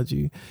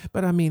technology,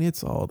 but I mean,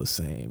 it's all the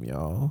same,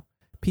 y'all.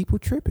 People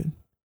tripping.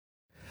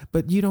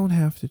 But you don't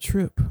have to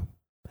trip.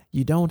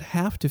 You don't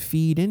have to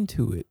feed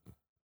into it.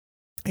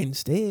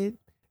 Instead,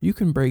 you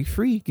can break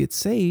free, get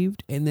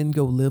saved, and then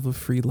go live a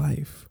free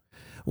life.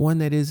 One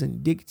that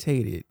isn't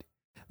dictated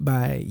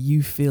by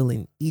you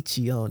feeling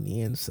itchy on the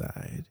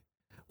inside.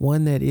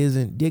 One that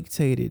isn't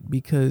dictated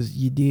because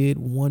you did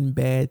one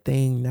bad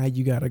thing, now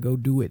you got to go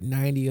do it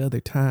 90 other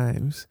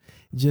times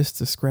just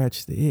to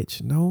scratch the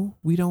itch. No,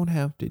 we don't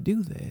have to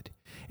do that.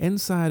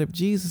 Inside of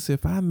Jesus,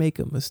 if I make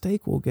a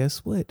mistake, well, guess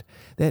what?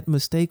 That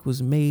mistake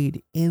was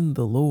made in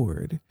the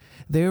Lord.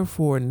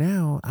 Therefore,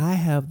 now I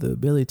have the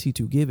ability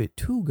to give it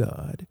to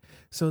God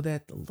so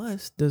that the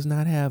lust does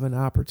not have an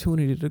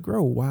opportunity to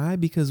grow. Why?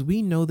 Because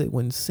we know that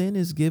when sin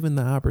is given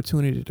the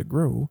opportunity to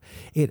grow,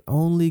 it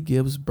only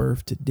gives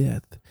birth to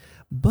death.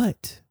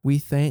 But we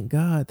thank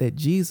God that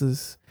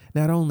Jesus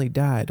not only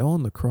died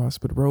on the cross,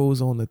 but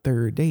rose on the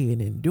third day.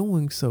 And in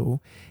doing so,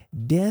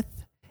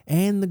 death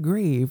and the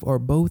grave are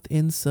both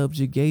in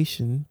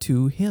subjugation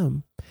to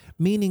him,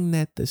 meaning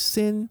that the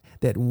sin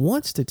that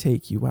wants to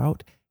take you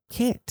out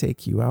can't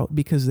take you out,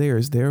 because there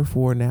is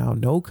therefore now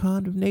no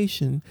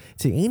condemnation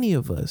to any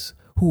of us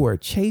who are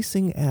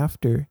chasing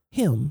after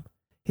him,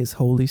 his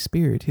Holy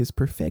Spirit, his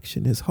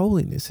perfection, his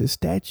holiness, his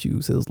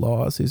statutes, his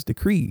laws, his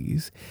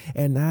decrees,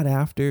 and not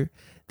after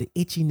the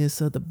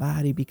itchiness of the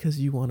body because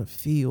you want to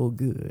feel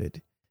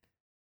good.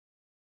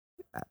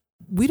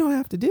 We don't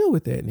have to deal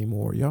with that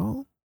anymore,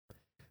 y'all.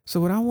 So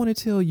what I want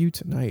to tell you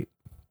tonight,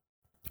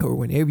 or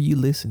whenever you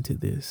listen to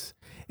this,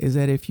 is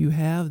that if you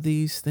have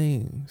these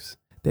things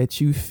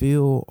that you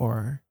feel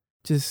are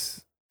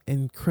just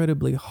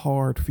incredibly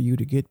hard for you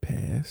to get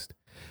past,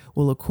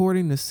 well,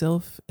 according to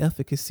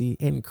self-efficacy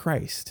in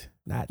Christ,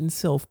 not in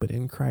self, but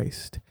in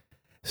Christ,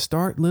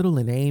 start little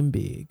and aim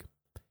big.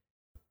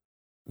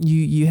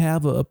 You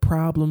have a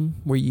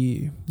problem where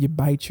you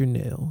bite your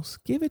nails.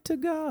 Give it to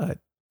God.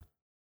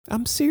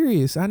 I'm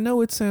serious. I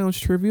know it sounds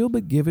trivial,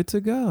 but give it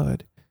to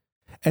God.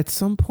 At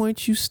some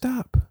point you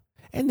stop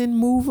and then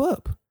move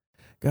up.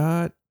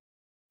 God,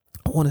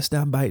 I want to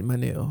stop biting my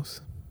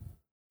nails.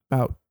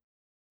 About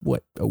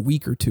a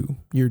week or two,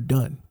 you're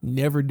done.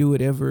 Never do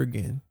it ever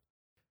again.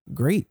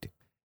 Great.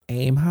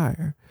 Aim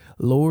higher.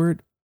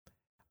 Lord,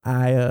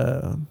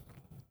 I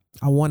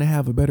want to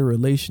have a better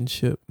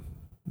relationship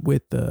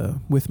with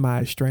my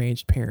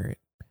estranged parent,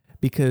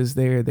 because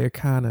they're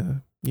kind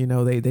of,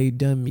 they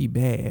done me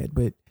bad,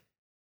 but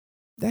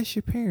that's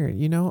your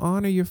parent,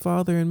 honor your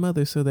father and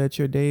mother so that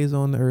your days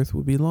on the earth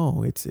will be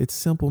long. It's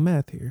simple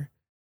math here.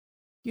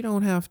 You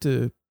don't have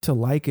to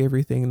like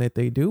everything that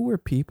they do. We're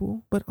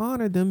people, but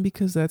honor them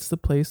because that's the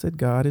place that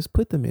God has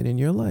put them in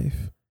your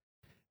life.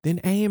 Then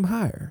aim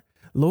higher.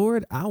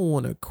 Lord, I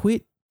want to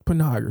quit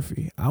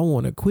pornography. I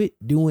want to quit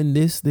doing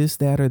this,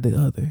 that, or the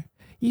other.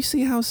 You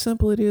see how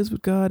simple it is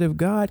with God? If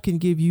God can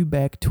give you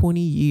back 20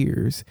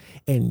 years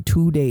and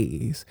 2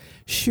 days,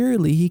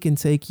 surely he can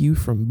take you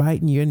from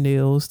biting your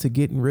nails to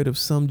getting rid of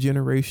some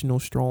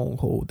generational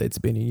stronghold that's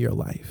been in your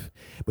life.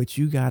 But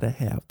you got to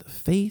have the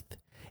faith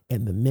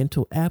and the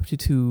mental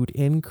aptitude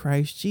in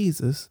Christ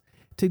Jesus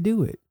to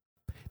do it.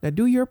 Now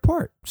do your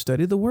part.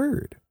 Study the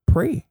word.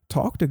 Pray.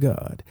 Talk to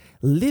God.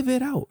 Live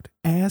it out.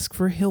 Ask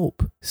for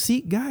help.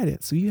 Seek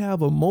guidance. So you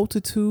have a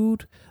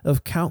multitude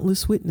of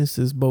countless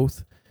witnesses,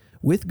 both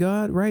with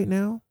God right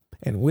now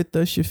and with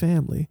us, your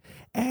family.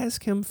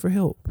 Ask him for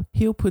help.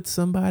 He'll put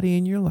somebody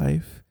in your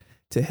life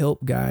to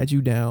help guide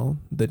you down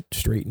the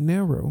straight and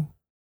narrow.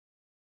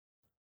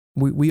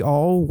 We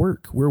all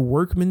work. We're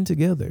workmen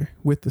together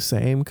with the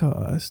same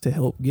cause to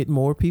help get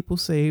more people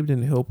saved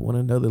and help one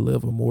another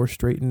live a more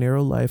straight and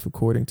narrow life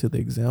according to the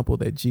example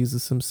that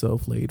Jesus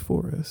himself laid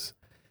for us.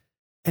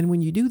 And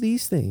when you do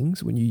these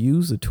things, when you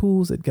use the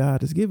tools that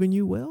God has given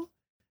you, well,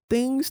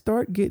 things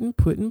start getting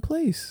put in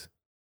place.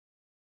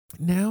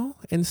 Now,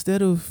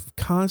 instead of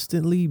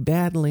constantly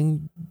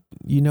battling,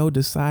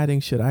 deciding,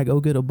 should I go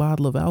get a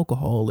bottle of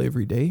alcohol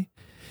every day?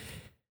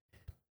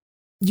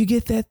 You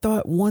get that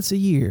thought once a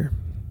year,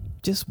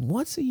 just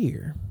once a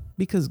year,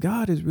 because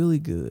God is really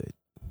good.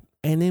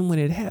 And then when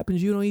it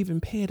happens, you don't even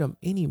pay them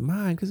any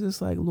mind, because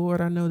it's like, Lord,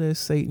 I know that's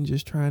Satan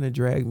just trying to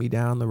drag me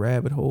down the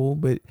rabbit hole,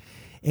 but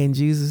in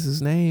Jesus'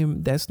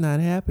 name, that's not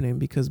happening,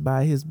 because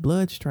by his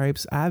blood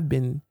stripes, I've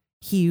been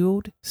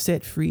healed,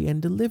 set free,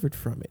 and delivered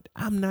from it.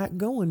 I'm not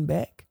going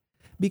back,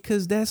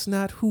 because that's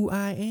not who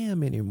I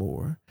am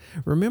anymore.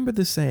 Remember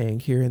the saying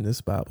here in this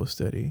Bible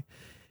study,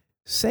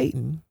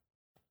 Satan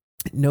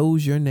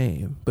knows your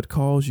name, but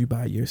calls you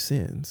by your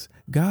sins.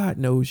 God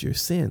knows your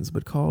sins,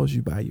 but calls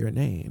you by your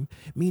name,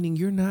 meaning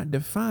you're not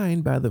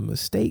defined by the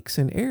mistakes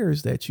and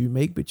errors that you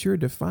make, but you're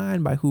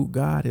defined by who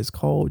God has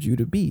called you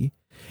to be.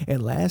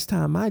 And last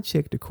time I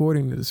checked,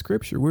 according to the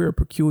scripture, we're a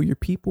peculiar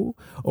people,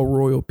 a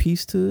royal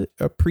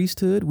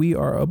priesthood. We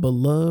are a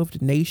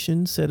beloved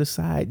nation set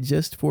aside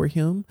just for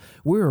him.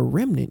 We're a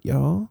remnant,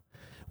 y'all.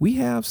 We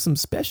have some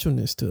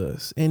specialness to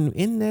us. And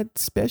in that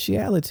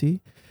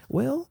speciality,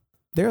 well,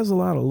 there's a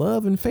lot of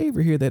love and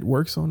favor here that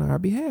works on our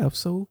behalf.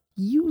 So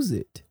use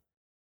it.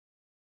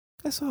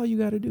 That's all you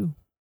got to do.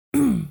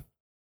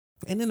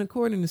 And then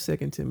according to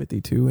 2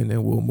 Timothy 2, and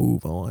then we'll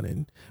move on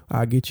and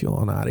I'll get you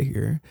on out of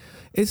here.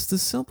 It's the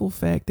simple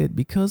fact that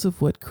because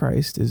of what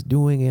Christ is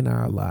doing in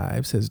our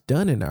lives, has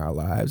done in our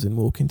lives, and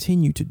will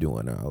continue to do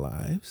in our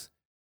lives,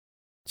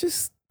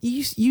 just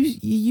you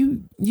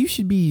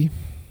should be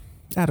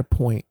at a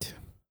point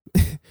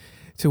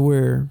to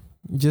where,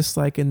 just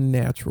like in the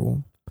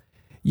natural,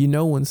 you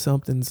know when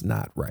something's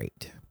not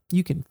right.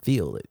 You can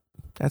feel it.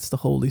 That's the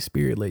Holy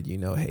Spirit letting you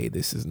know, hey,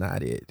 this is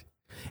not it.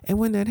 And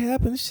when that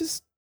happens,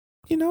 just,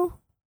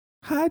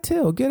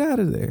 hightail, get out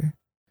of there.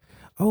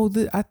 Oh,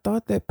 I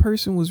thought that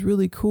person was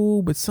really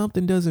cool, but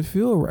something doesn't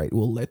feel right.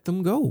 Well, let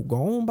them go.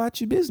 Go on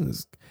about your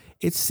business.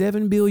 It's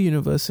 7 billion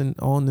of us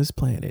on this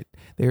planet.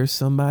 There's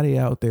somebody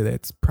out there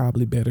that's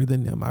probably better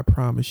than them. I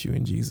promise you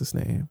in Jesus'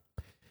 name.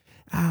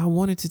 I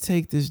wanted to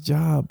take this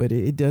job, but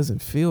it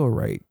doesn't feel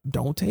right.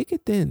 Don't take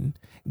it then.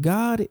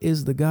 God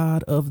is the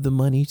God of the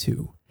money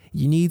too.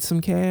 You need some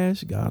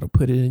cash, God will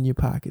put it in your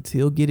pockets.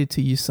 He'll get it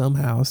to you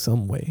somehow,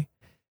 some way.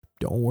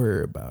 Don't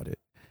worry about it.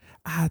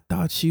 I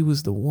thought she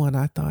was the one.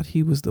 I thought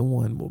he was the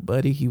one. Well,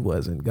 buddy, he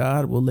wasn't.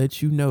 God will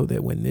let you know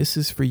that when this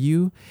is for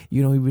you,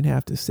 you don't even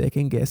have to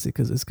second guess it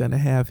because it's going to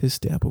have his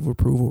stamp of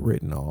approval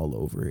written all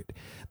over it.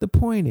 The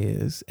point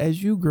is,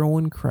 as you grow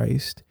in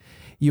Christ,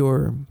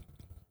 your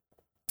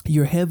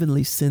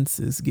heavenly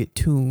senses get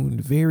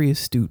tuned very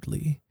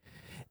astutely,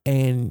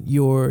 and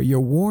your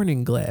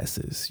warning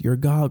glasses, your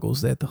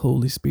goggles that the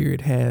Holy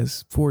Spirit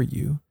has for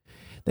you,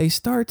 they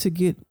start to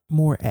get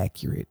more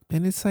accurate.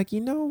 And it's like,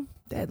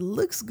 that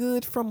looks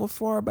good from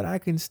afar, but I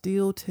can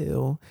still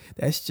tell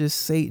that's just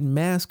Satan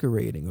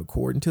masquerading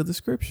according to the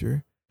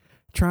scripture,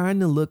 trying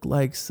to look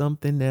like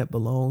something that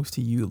belongs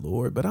to you,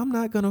 Lord, but I'm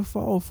not going to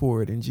fall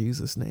for it in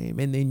Jesus' name.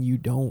 And then you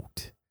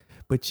don't,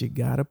 but you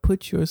got to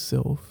put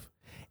yourself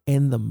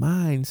in the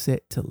mindset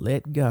to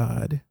let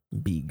God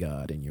be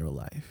God in your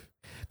life.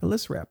 Now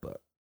let's wrap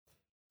up.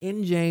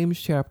 In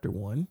James chapter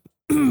 1,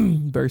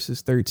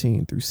 verses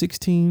 13 through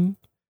 16,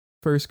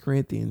 1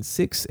 Corinthians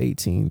 6,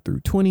 18 through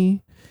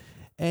 20,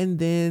 and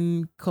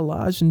then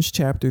Colossians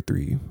chapter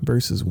 3,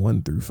 verses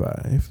 1 through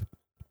 5.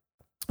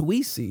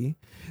 We see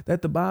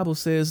that the Bible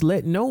says,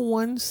 let no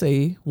one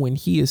say when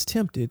he is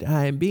tempted,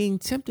 I am being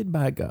tempted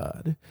by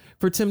God.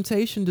 For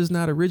temptation does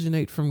not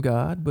originate from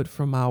God, but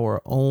from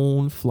our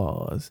own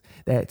flaws.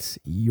 That's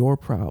your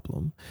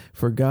problem.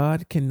 For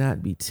God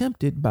cannot be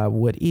tempted by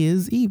what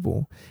is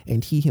evil,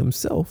 and he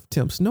himself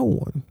tempts no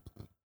one.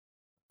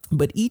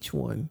 But each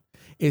one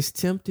is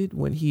tempted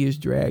when he is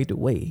dragged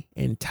away,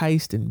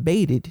 enticed and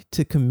baited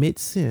to commit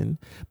sin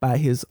by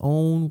his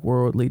own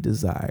worldly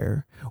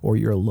desire or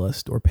your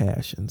lust or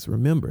passions.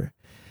 Remember,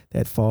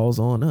 that falls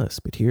on us.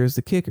 But here's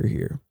the kicker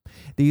here.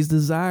 These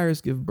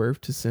desires give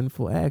birth to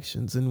sinful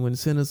actions, and when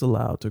sin is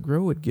allowed to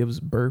grow, it gives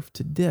birth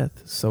to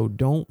death. So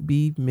don't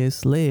be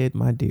misled,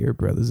 my dear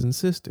brothers and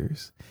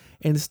sisters.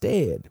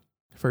 Instead,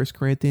 1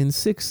 Corinthians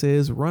 6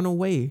 says, run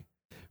away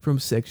from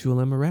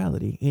sexual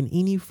immorality in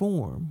any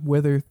form,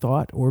 whether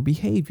thought or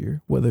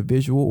behavior, whether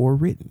visual or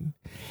written.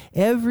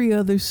 Every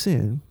other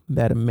sin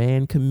that a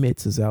man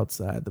commits is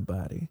outside the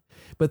body,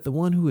 but the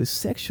one who is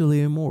sexually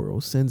immoral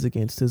sins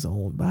against his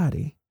own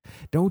body.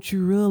 Don't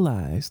you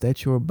realize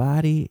that your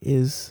body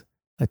is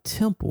a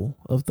temple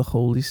of the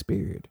Holy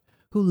Spirit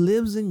who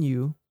lives in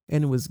you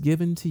and was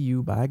given to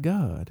you by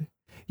God?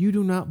 You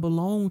do not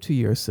belong to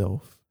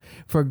yourself,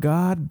 for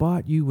God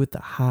bought you with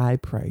a high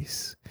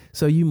price.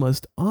 So you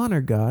must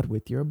honor God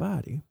with your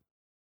body.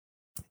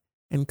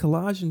 And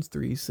Colossians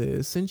 3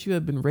 says, since you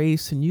have been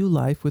raised to new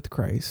life with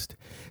Christ,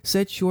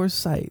 set your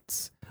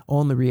sights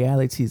on the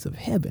realities of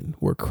heaven,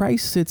 where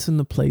Christ sits in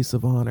the place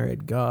of honor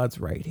at God's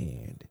right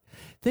hand.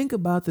 Think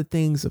about the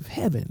things of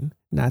heaven,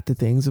 not the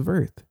things of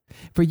earth.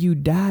 For you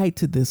died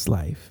to this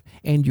life,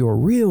 and your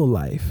real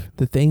life,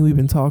 the thing we've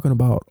been talking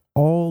about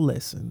all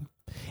lesson,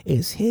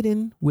 is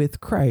hidden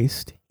with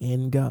Christ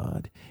in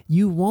God.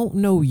 You won't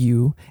know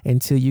you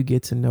until you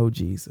get to know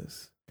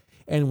Jesus.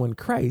 And when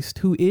Christ,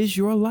 who is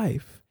your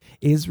life,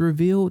 is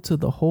revealed to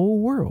the whole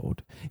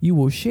world, you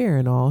will share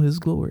in all his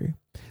glory.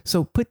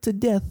 So put to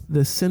death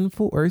the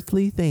sinful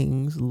earthly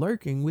things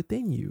lurking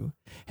within you.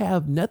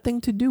 Have nothing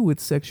to do with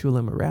sexual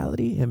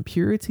immorality,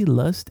 impurity,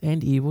 lust,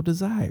 and evil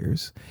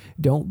desires.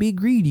 Don't be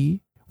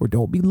greedy, or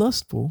don't be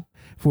lustful,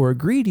 for a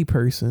greedy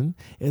person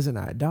is an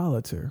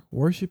idolater,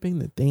 worshiping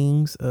the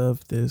things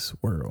of this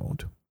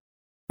world.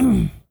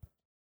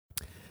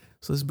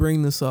 So let's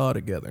bring this all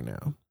together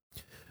now.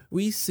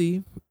 We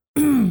see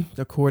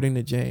according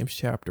to James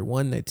chapter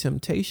 1, that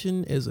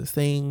temptation is a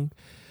thing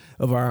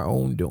of our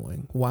own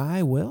doing.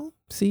 Why? Well,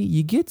 see,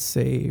 you get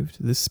saved.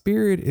 The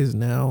Spirit is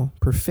now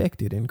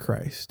perfected in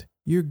Christ.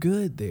 You're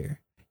good there.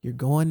 You're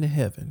going to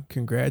heaven.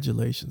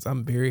 Congratulations.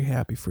 I'm very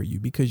happy for you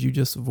because you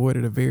just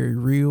avoided a very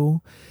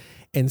real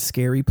and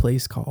scary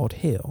place called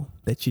hell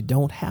that you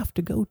don't have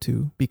to go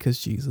to because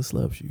Jesus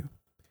loves you.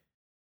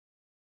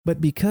 But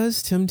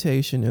because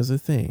temptation is a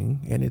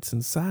thing and it's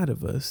inside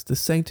of us, the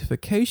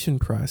sanctification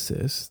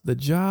process, the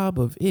job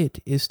of it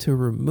is to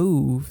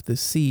remove the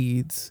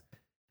seeds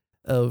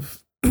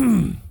of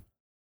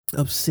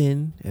of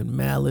sin and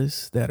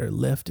malice that are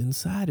left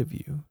inside of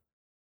you.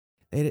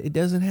 It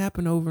doesn't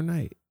happen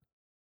overnight.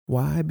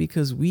 Why?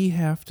 Because we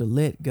have to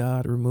let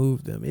God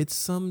remove them. It's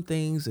some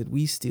things that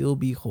we still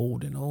be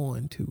holding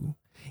on to.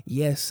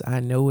 Yes, I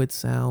know it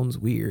sounds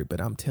weird,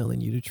 but I'm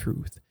telling you the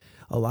truth.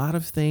 A lot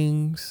of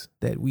things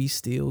that we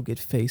still get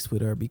faced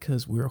with are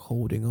because we're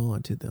holding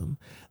on to them.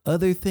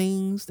 Other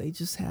things, they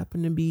just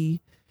happen to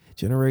be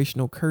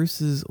generational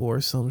curses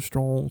or some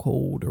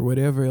stronghold or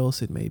whatever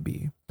else it may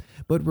be.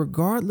 But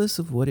regardless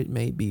of what it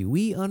may be,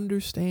 we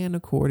understand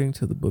according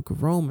to the book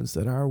of Romans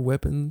that our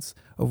weapons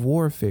of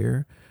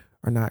warfare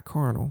are not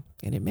carnal.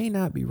 And it may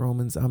not be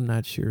Romans, I'm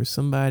not sure.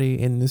 Somebody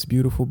in this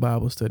beautiful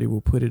Bible study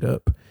will put it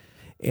up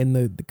in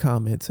the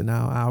comments and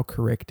I'll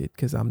correct it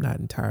because I'm not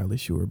entirely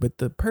sure. But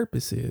the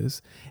purpose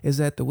is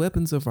that the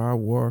weapons of our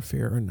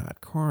warfare are not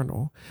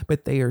carnal,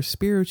 but they are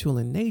spiritual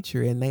in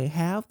nature, and they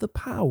have the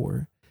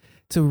power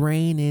to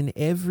rein in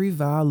every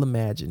vile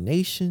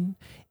imagination,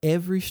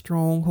 every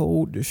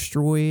stronghold,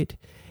 destroy it,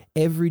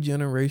 every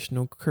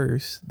generational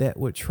curse that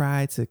would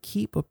try to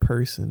keep a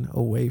person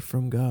away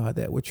from God,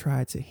 that would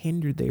try to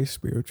hinder their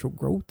spiritual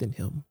growth in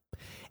Him.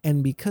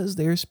 And because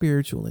they're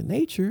spiritual in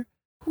nature,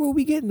 who are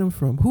we getting them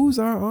from? Who's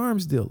our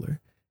arms dealer?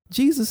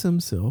 Jesus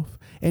Himself.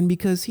 And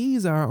because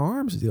He's our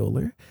arms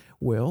dealer,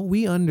 well,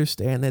 we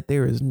understand that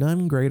there is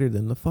none greater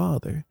than the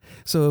Father.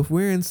 So if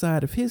we're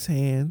inside of His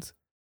hands,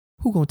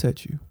 who gonna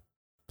touch you?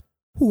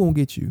 Who gonna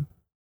get you?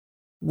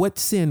 What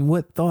sin,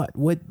 what thought,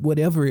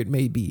 whatever it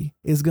may be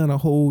is gonna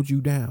hold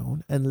you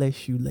down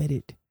unless you let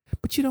it.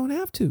 But you don't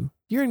have to.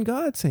 You're in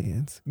God's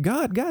hands.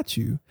 God got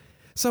you.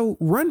 So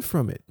run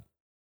from it.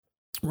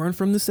 Run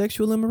from the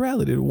sexual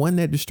immorality, the one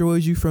that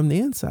destroys you from the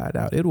inside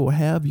out. It will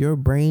have your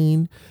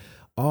brain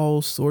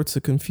all sorts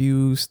of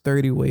confused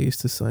 30 ways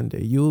to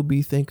Sunday. You'll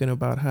be thinking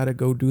about how to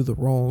go do the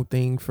wrong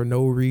thing for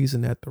no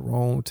reason at the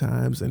wrong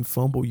times and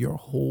fumble your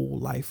whole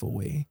life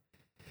away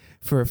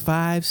for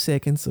 5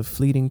 seconds of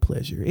fleeting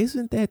pleasure.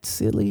 Isn't that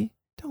silly?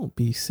 Don't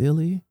be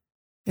silly.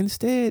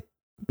 Instead,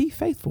 be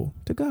faithful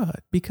to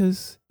God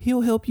because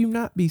He'll help you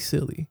not be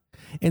silly.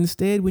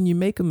 Instead, when you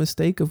make a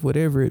mistake of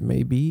whatever it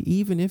may be,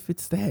 even if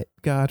it's that,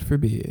 God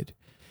forbid,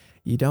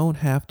 you don't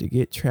have to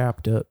get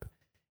trapped up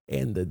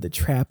in the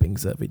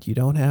trappings of it. You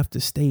don't have to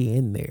stay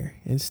in there.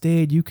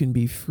 Instead, you can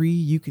be free.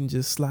 You can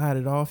just slide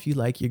it off you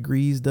like you're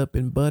greased up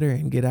in butter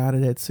and get out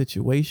of that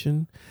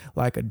situation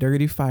like a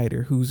dirty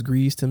fighter who's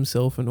greased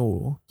himself in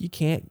oil. You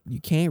can't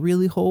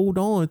really hold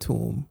on to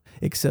him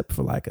except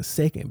for like a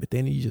second, but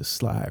then you just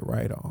slide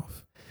right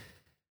off.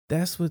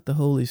 That's what the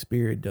Holy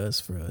Spirit does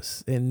for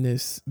us in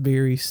this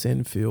very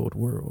sin-filled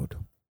world.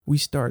 We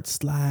start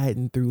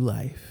sliding through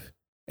life.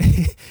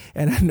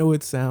 And I know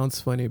it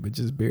sounds funny, but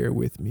just bear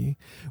with me.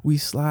 We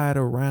slide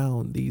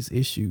around these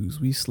issues.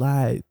 We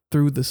slide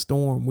through the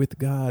storm with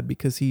God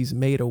because He's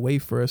made a way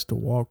for us to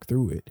walk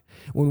through it.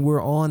 When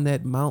we're on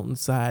that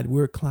mountainside,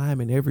 we're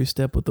climbing every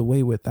step of the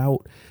way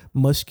without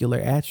muscular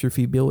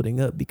atrophy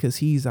building up because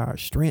He's our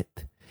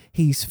strength.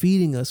 He's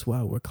feeding us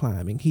while we're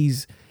climbing.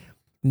 He's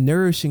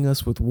nourishing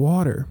us with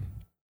water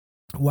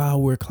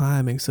while we're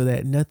climbing so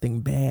that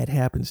nothing bad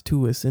happens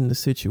to us in the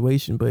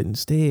situation, but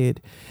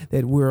instead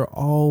that we're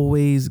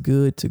always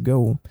good to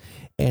go.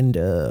 And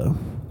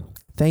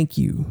thank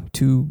you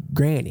to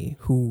Granny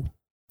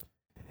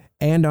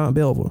and Aunt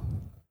Belva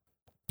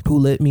who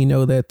let me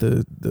know that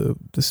the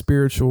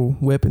spiritual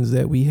weapons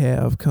that we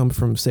have come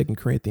from 2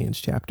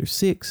 Corinthians chapter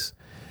 6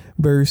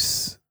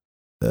 verses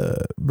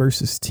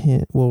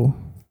 10. Well,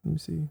 let me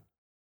see.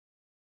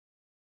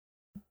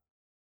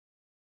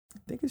 I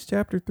think it's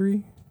chapter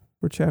 3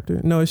 or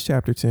it's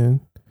chapter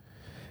 10.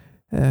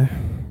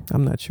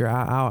 I'm not sure.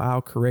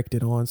 I'll correct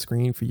it on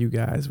screen for you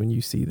guys when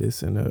you see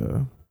this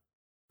on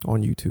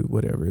YouTube,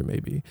 whatever it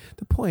may be.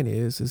 The point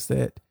is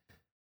that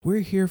we're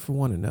here for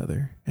one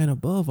another, and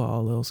above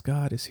all else,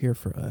 God is here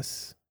for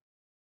us.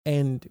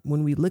 And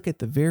when we look at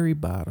the very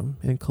bottom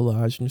in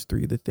Colossians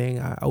 3, the thing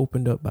I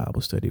opened up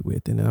Bible study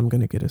with, and I'm going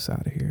to get us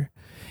out of here,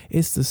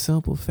 it's the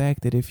simple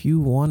fact that if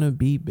you want to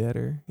be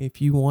better, if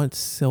you want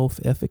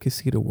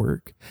self-efficacy to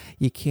work,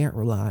 you can't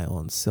rely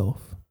on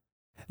self.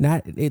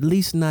 Not at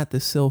least not the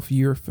self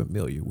you're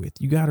familiar with.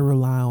 You got to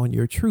rely on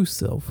your true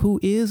self, who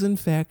is in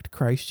fact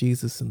Christ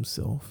Jesus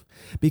Himself.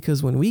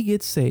 Because when we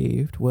get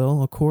saved,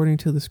 well, according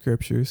to the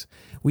scriptures,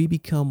 we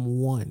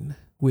become one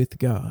with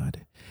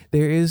God.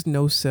 There is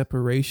no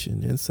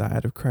separation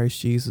inside of Christ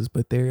Jesus,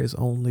 but there is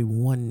only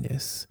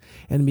oneness.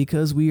 And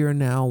because we are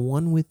now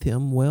one with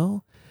him,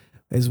 well,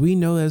 as we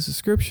know, as the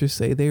scriptures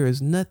say, there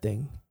is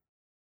nothing,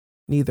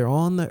 neither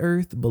on the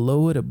earth,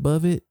 below it,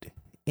 above it,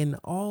 in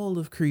all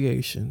of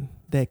creation,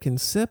 that can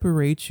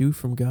separate you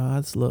from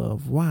God's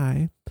love.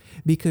 Why?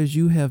 Because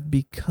you have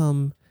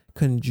become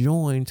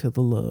conjoined to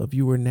the love.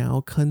 You are now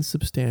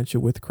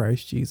consubstantial with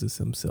Christ Jesus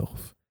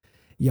himself.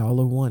 Y'all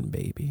are one,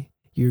 baby.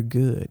 You're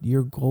good.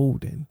 You're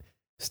golden.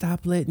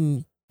 Stop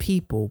letting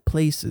people,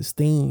 places,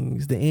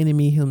 things, the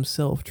enemy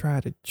himself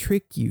try to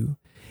trick you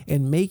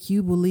and make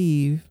you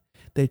believe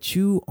that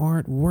you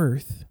aren't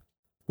worth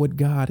what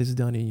God has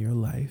done in your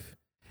life.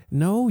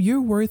 No,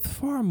 you're worth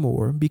far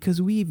more,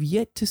 because we've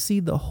yet to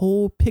see the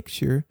whole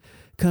picture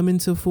come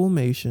into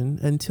formation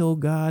until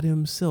God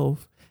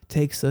himself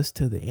takes us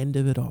to the end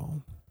of it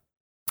all.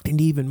 And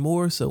even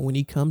more so when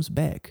he comes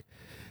back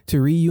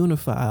to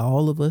reunify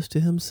all of us to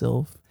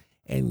himself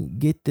and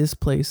get this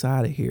place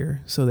out of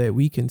here so that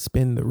we can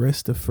spend the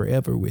rest of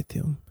forever with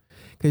him.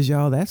 Because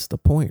y'all, that's the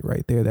point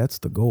right there. That's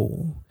the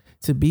goal,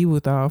 to be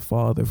with our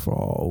Father for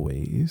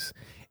always.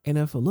 And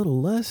if a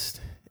little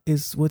lust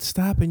is what's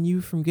stopping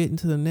you from getting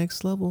to the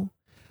next level,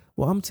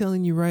 well, I'm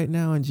telling you right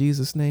now in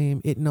Jesus'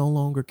 name, it no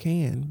longer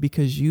can,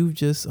 because you've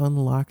just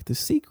unlocked the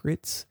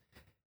secrets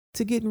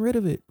to getting rid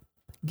of it.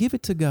 Give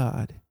it to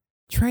God.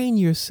 Train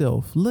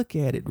yourself. Look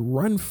at it.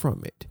 Run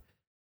from it.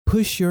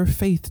 Push your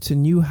faith to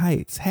new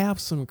heights. Have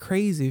some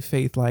crazy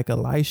faith like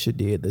Elisha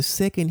did. The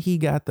second he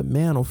got the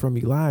mantle from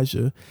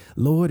Elijah,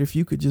 Lord, if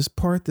you could just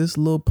part this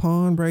little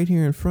pond right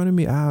here in front of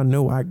me, I'll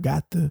know I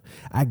got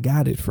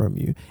it from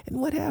you.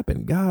 And what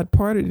happened? God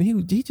parted, and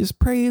he just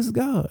praised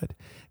God.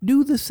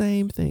 Do the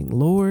same thing.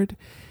 Lord,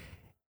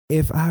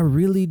 if I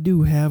really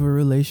do have a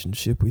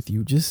relationship with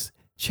you, just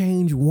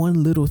change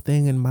one little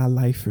thing in my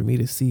life for me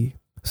to see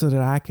so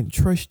that I can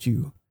trust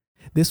you.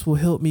 This will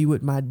help me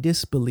with my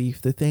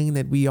disbelief, the thing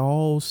that we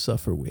all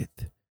suffer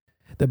with,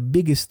 the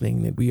biggest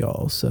thing that we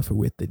all suffer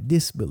with, the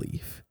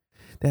disbelief.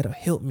 That'll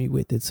help me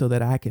with it so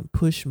that I can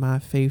push my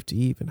faith to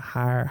even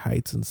higher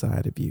heights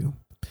inside of you.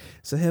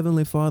 So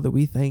Heavenly Father,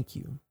 we thank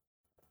you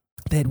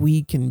that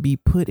we can be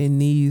put in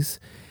these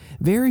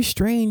very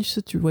strange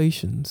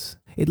situations.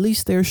 At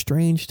least they're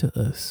strange to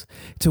us,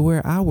 to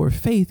where our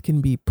faith can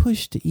be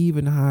pushed to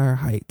even higher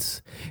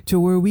heights,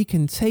 to where we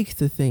can take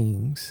the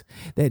things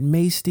that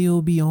may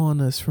still be on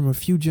us from a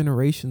few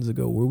generations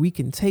ago, where we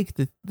can take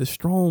the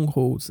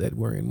strongholds that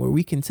we're in, where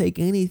we can take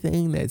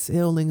anything that's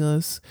ailing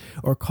us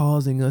or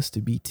causing us to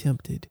be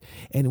tempted,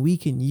 and we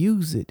can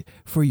use it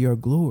for your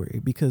glory.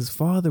 Because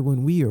Father,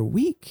 when we are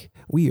weak,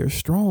 we are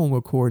strong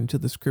according to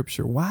the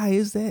scripture. Why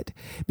is that?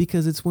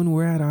 Because it's when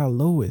we're at our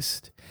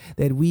lowest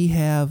that we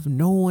have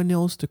no one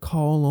else to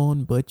call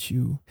on but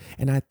you.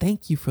 And I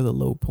thank you for the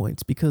low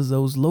points, because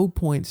those low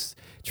points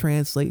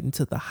translate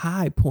into the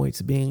high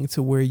points being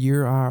to where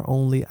you're our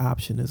only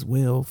option as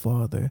well,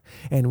 Father.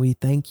 And we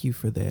thank you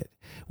for that.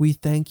 We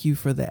thank you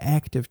for the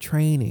active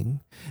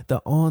training,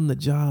 the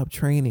on-the-job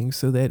training,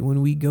 so that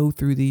when we go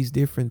through these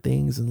different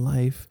things in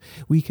life,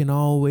 we can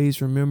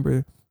always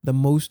remember the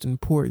most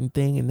important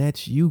thing, and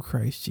that's you,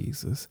 Christ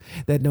Jesus,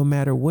 that no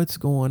matter what's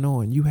going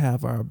on, you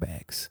have our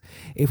backs.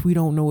 If we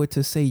don't know what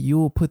to say,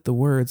 you'll put the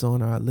words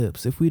on our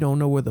lips. If we don't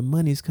know where the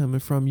money's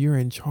coming from, you're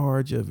in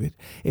charge of it.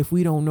 If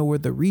we don't know where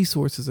the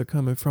resources are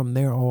coming from,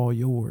 they're all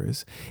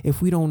yours. If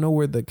we don't know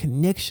where the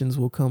connections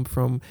will come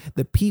from,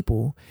 the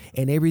people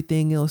and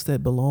everything else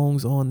that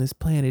belongs on this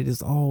planet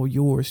is all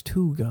yours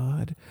too,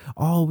 God.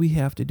 All we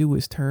have to do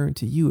is turn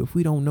to you. If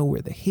we don't know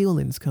where the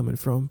healing's coming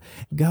from,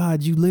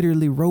 God, you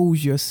literally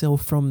rose yourself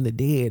from the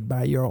dead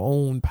by your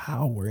own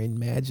power and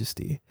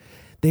majesty.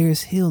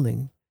 There's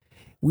healing.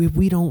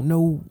 We don't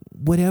know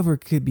whatever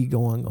could be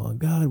going on.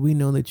 God, we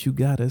know that you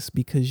got us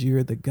because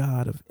you're the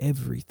God of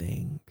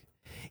everything.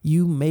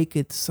 You make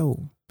it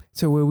so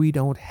where we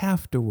don't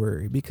have to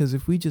worry, because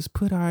if we just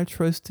put our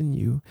trust in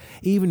you,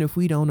 even if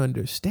we don't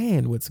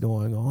understand what's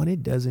going on,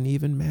 it doesn't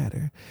even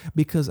matter,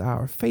 because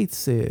our faith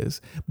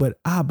says, but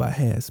Abba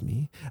has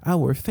me.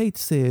 Our faith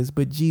says,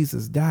 but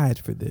Jesus died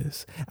for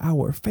this.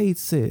 Our faith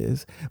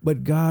says,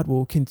 but God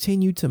will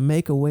continue to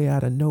make a way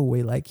out of no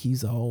way like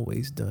he's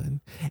always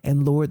done.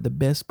 And Lord, the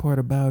best part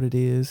about it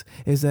is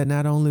that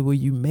not only will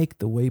you make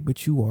the way,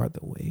 but you are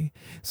the way.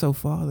 So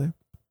Father,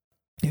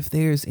 if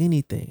there's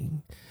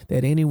anything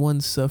that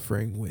anyone's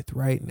suffering with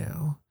right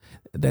now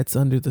that's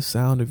under the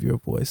sound of your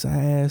voice,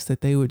 I ask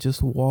that they would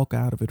just walk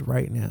out of it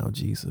right now,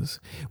 Jesus.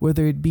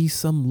 Whether it be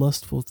some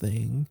lustful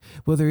thing,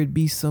 whether it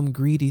be some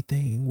greedy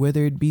thing,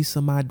 whether it be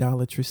some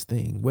idolatrous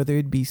thing, whether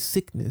it be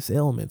sickness,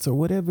 ailments, or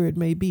whatever it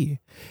may be,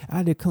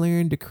 I declare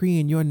and decree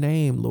in your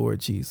name,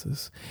 Lord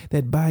Jesus,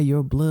 that by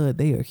your blood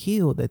they are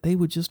healed, that they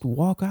would just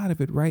walk out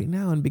of it right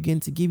now and begin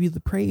to give you the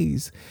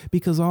praise,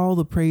 because all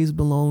the praise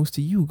belongs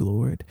to you,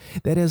 Lord.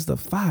 That as the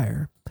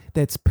fire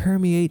that's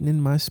permeating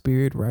in my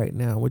spirit right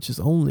now, which is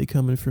only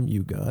coming from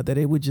you, God, that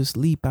it would just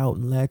leap out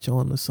and latch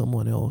on to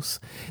someone else,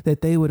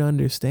 that they would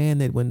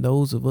understand that when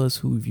those of us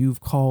who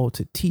you've called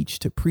to teach,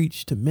 to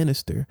preach, to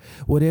minister,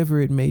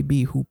 whatever it may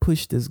be, who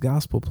push this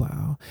gospel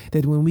plow,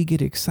 that when we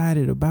get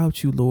excited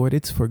about you, Lord,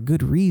 it's for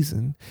good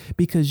reason,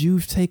 because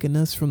you've taken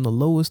us from the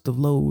lowest of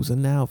lows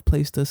and now have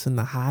placed us in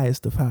the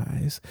highest of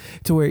highs,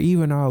 to where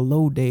even our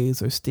low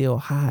days are still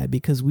high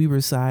because we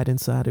reside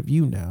inside of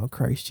you now,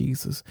 Christ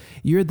Jesus.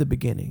 You're the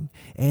beginning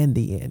and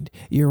the end.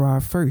 You're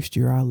our first,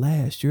 you're our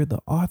last, you're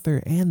the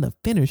author and the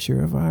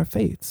finisher of our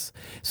faiths.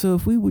 So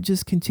if we would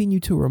just continue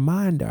to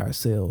remind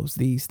ourselves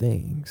these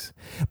things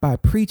by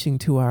preaching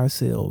to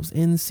ourselves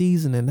in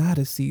season and out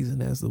of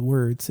season, as the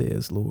word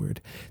says,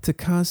 Lord, to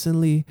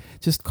constantly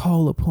just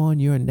call upon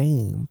your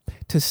name,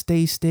 to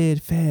stay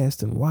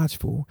steadfast and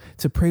watchful,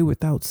 to pray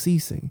without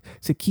ceasing,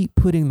 to keep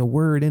putting the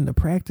word into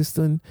practice,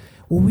 then,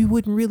 well, we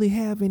wouldn't really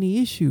have any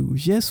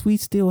issues. Yes, we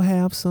still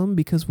have some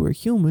because we're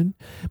human,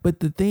 but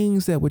the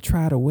things that would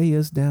try to weigh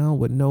us down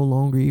would no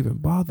longer even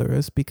bother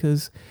us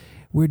because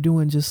we're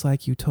doing just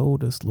like you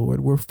told us,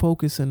 Lord. We're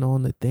focusing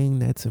on the thing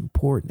that's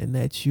important, and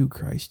that's you,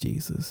 Christ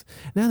Jesus.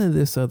 None of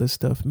this other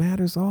stuff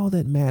matters. All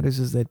that matters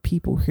is that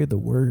people hear the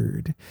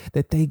word,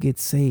 that they get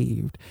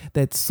saved,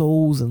 that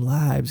souls and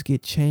lives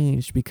get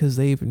changed because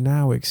they've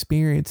now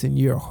experiencing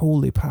your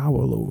holy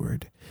power,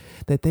 Lord.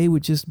 That they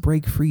would just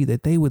break free,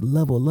 that they would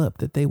level up,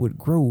 that they would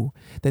grow,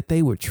 that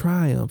they would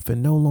triumph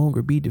and no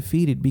longer be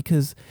defeated,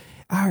 because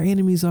our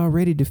enemy's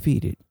already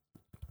defeated.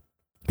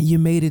 You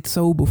made it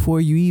so before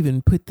you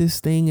even put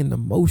this thing into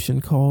motion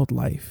called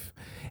life.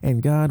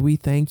 And God, we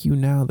thank you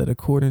now that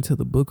according to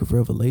the book of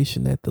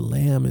Revelation, that the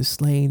Lamb is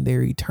slain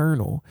there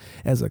eternal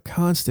as a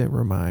constant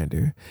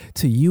reminder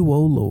to you, O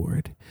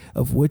Lord,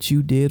 of what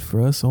you did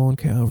for us on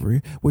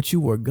Calvary, what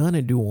you were going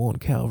to do on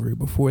Calvary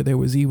before there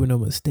was even a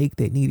mistake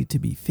that needed to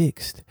be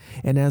fixed.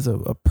 And as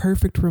a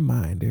perfect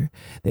reminder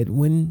that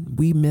when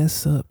we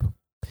mess up,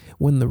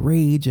 when the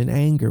rage and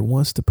anger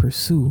wants to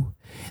pursue,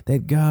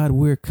 that God,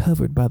 we're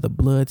covered by the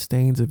blood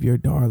stains of your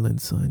darling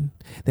Son,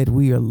 that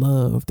we are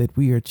loved, that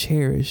we are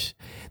cherished,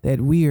 that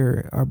we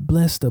are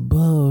blessed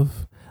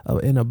above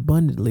and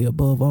abundantly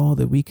above all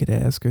that we could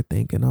ask or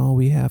think. And all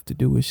we have to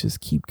do is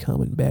just keep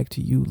coming back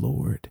to you,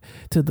 Lord,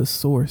 to the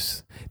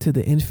source, to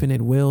the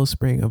infinite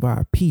wellspring of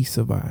our peace,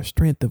 of our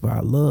strength, of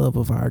our love,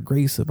 of our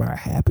grace, of our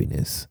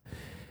happiness.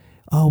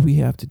 All we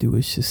have to do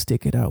is just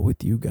stick it out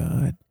with you,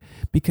 God,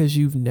 because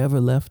you've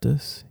never left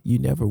us. You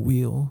never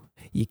will.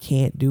 You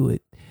can't do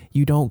it.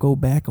 You don't go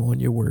back on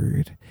your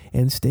word.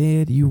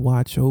 Instead, you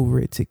watch over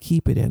it to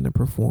keep it and to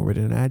perform it.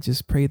 And I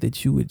just pray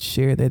that you would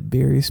share that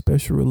very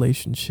special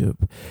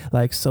relationship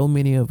like so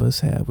many of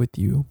us have with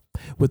you,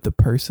 with the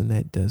person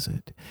that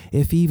doesn't.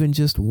 If even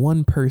just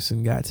one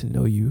person got to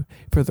know you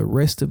for the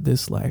rest of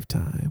this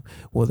lifetime,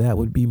 well, that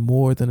would be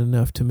more than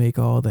enough to make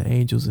all the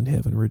angels in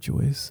heaven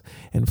rejoice.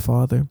 And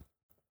Father,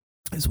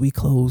 as we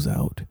close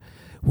out,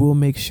 we'll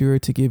make sure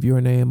to give your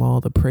name all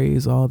the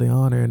praise, all the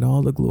honor, and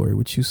all the glory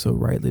which you so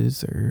rightly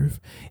deserve.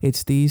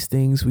 It's these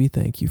things we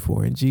thank you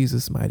for. In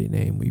Jesus' mighty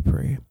name we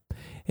pray.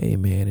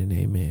 Amen and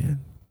amen.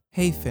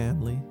 Hey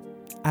family,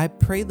 I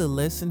pray the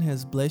lesson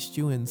has blessed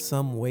you in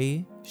some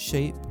way,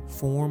 shape,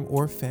 form,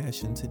 or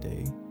fashion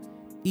today.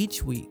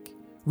 Each week,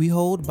 we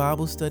hold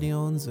Bible study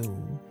on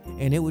Zoom,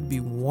 and it would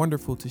be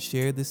wonderful to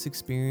share this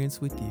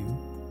experience with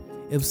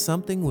you. If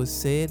something was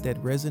said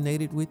that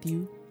resonated with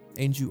you,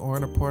 and you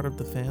aren't a part of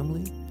the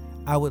family,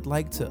 I would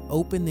like to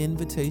open the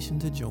invitation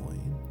to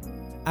join.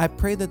 I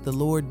pray that the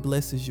Lord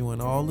blesses you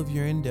in all of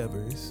your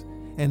endeavors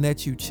and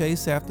that you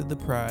chase after the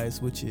prize,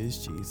 which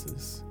is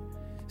Jesus.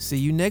 See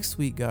you next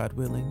week, God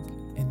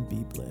willing, and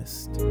be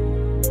blessed.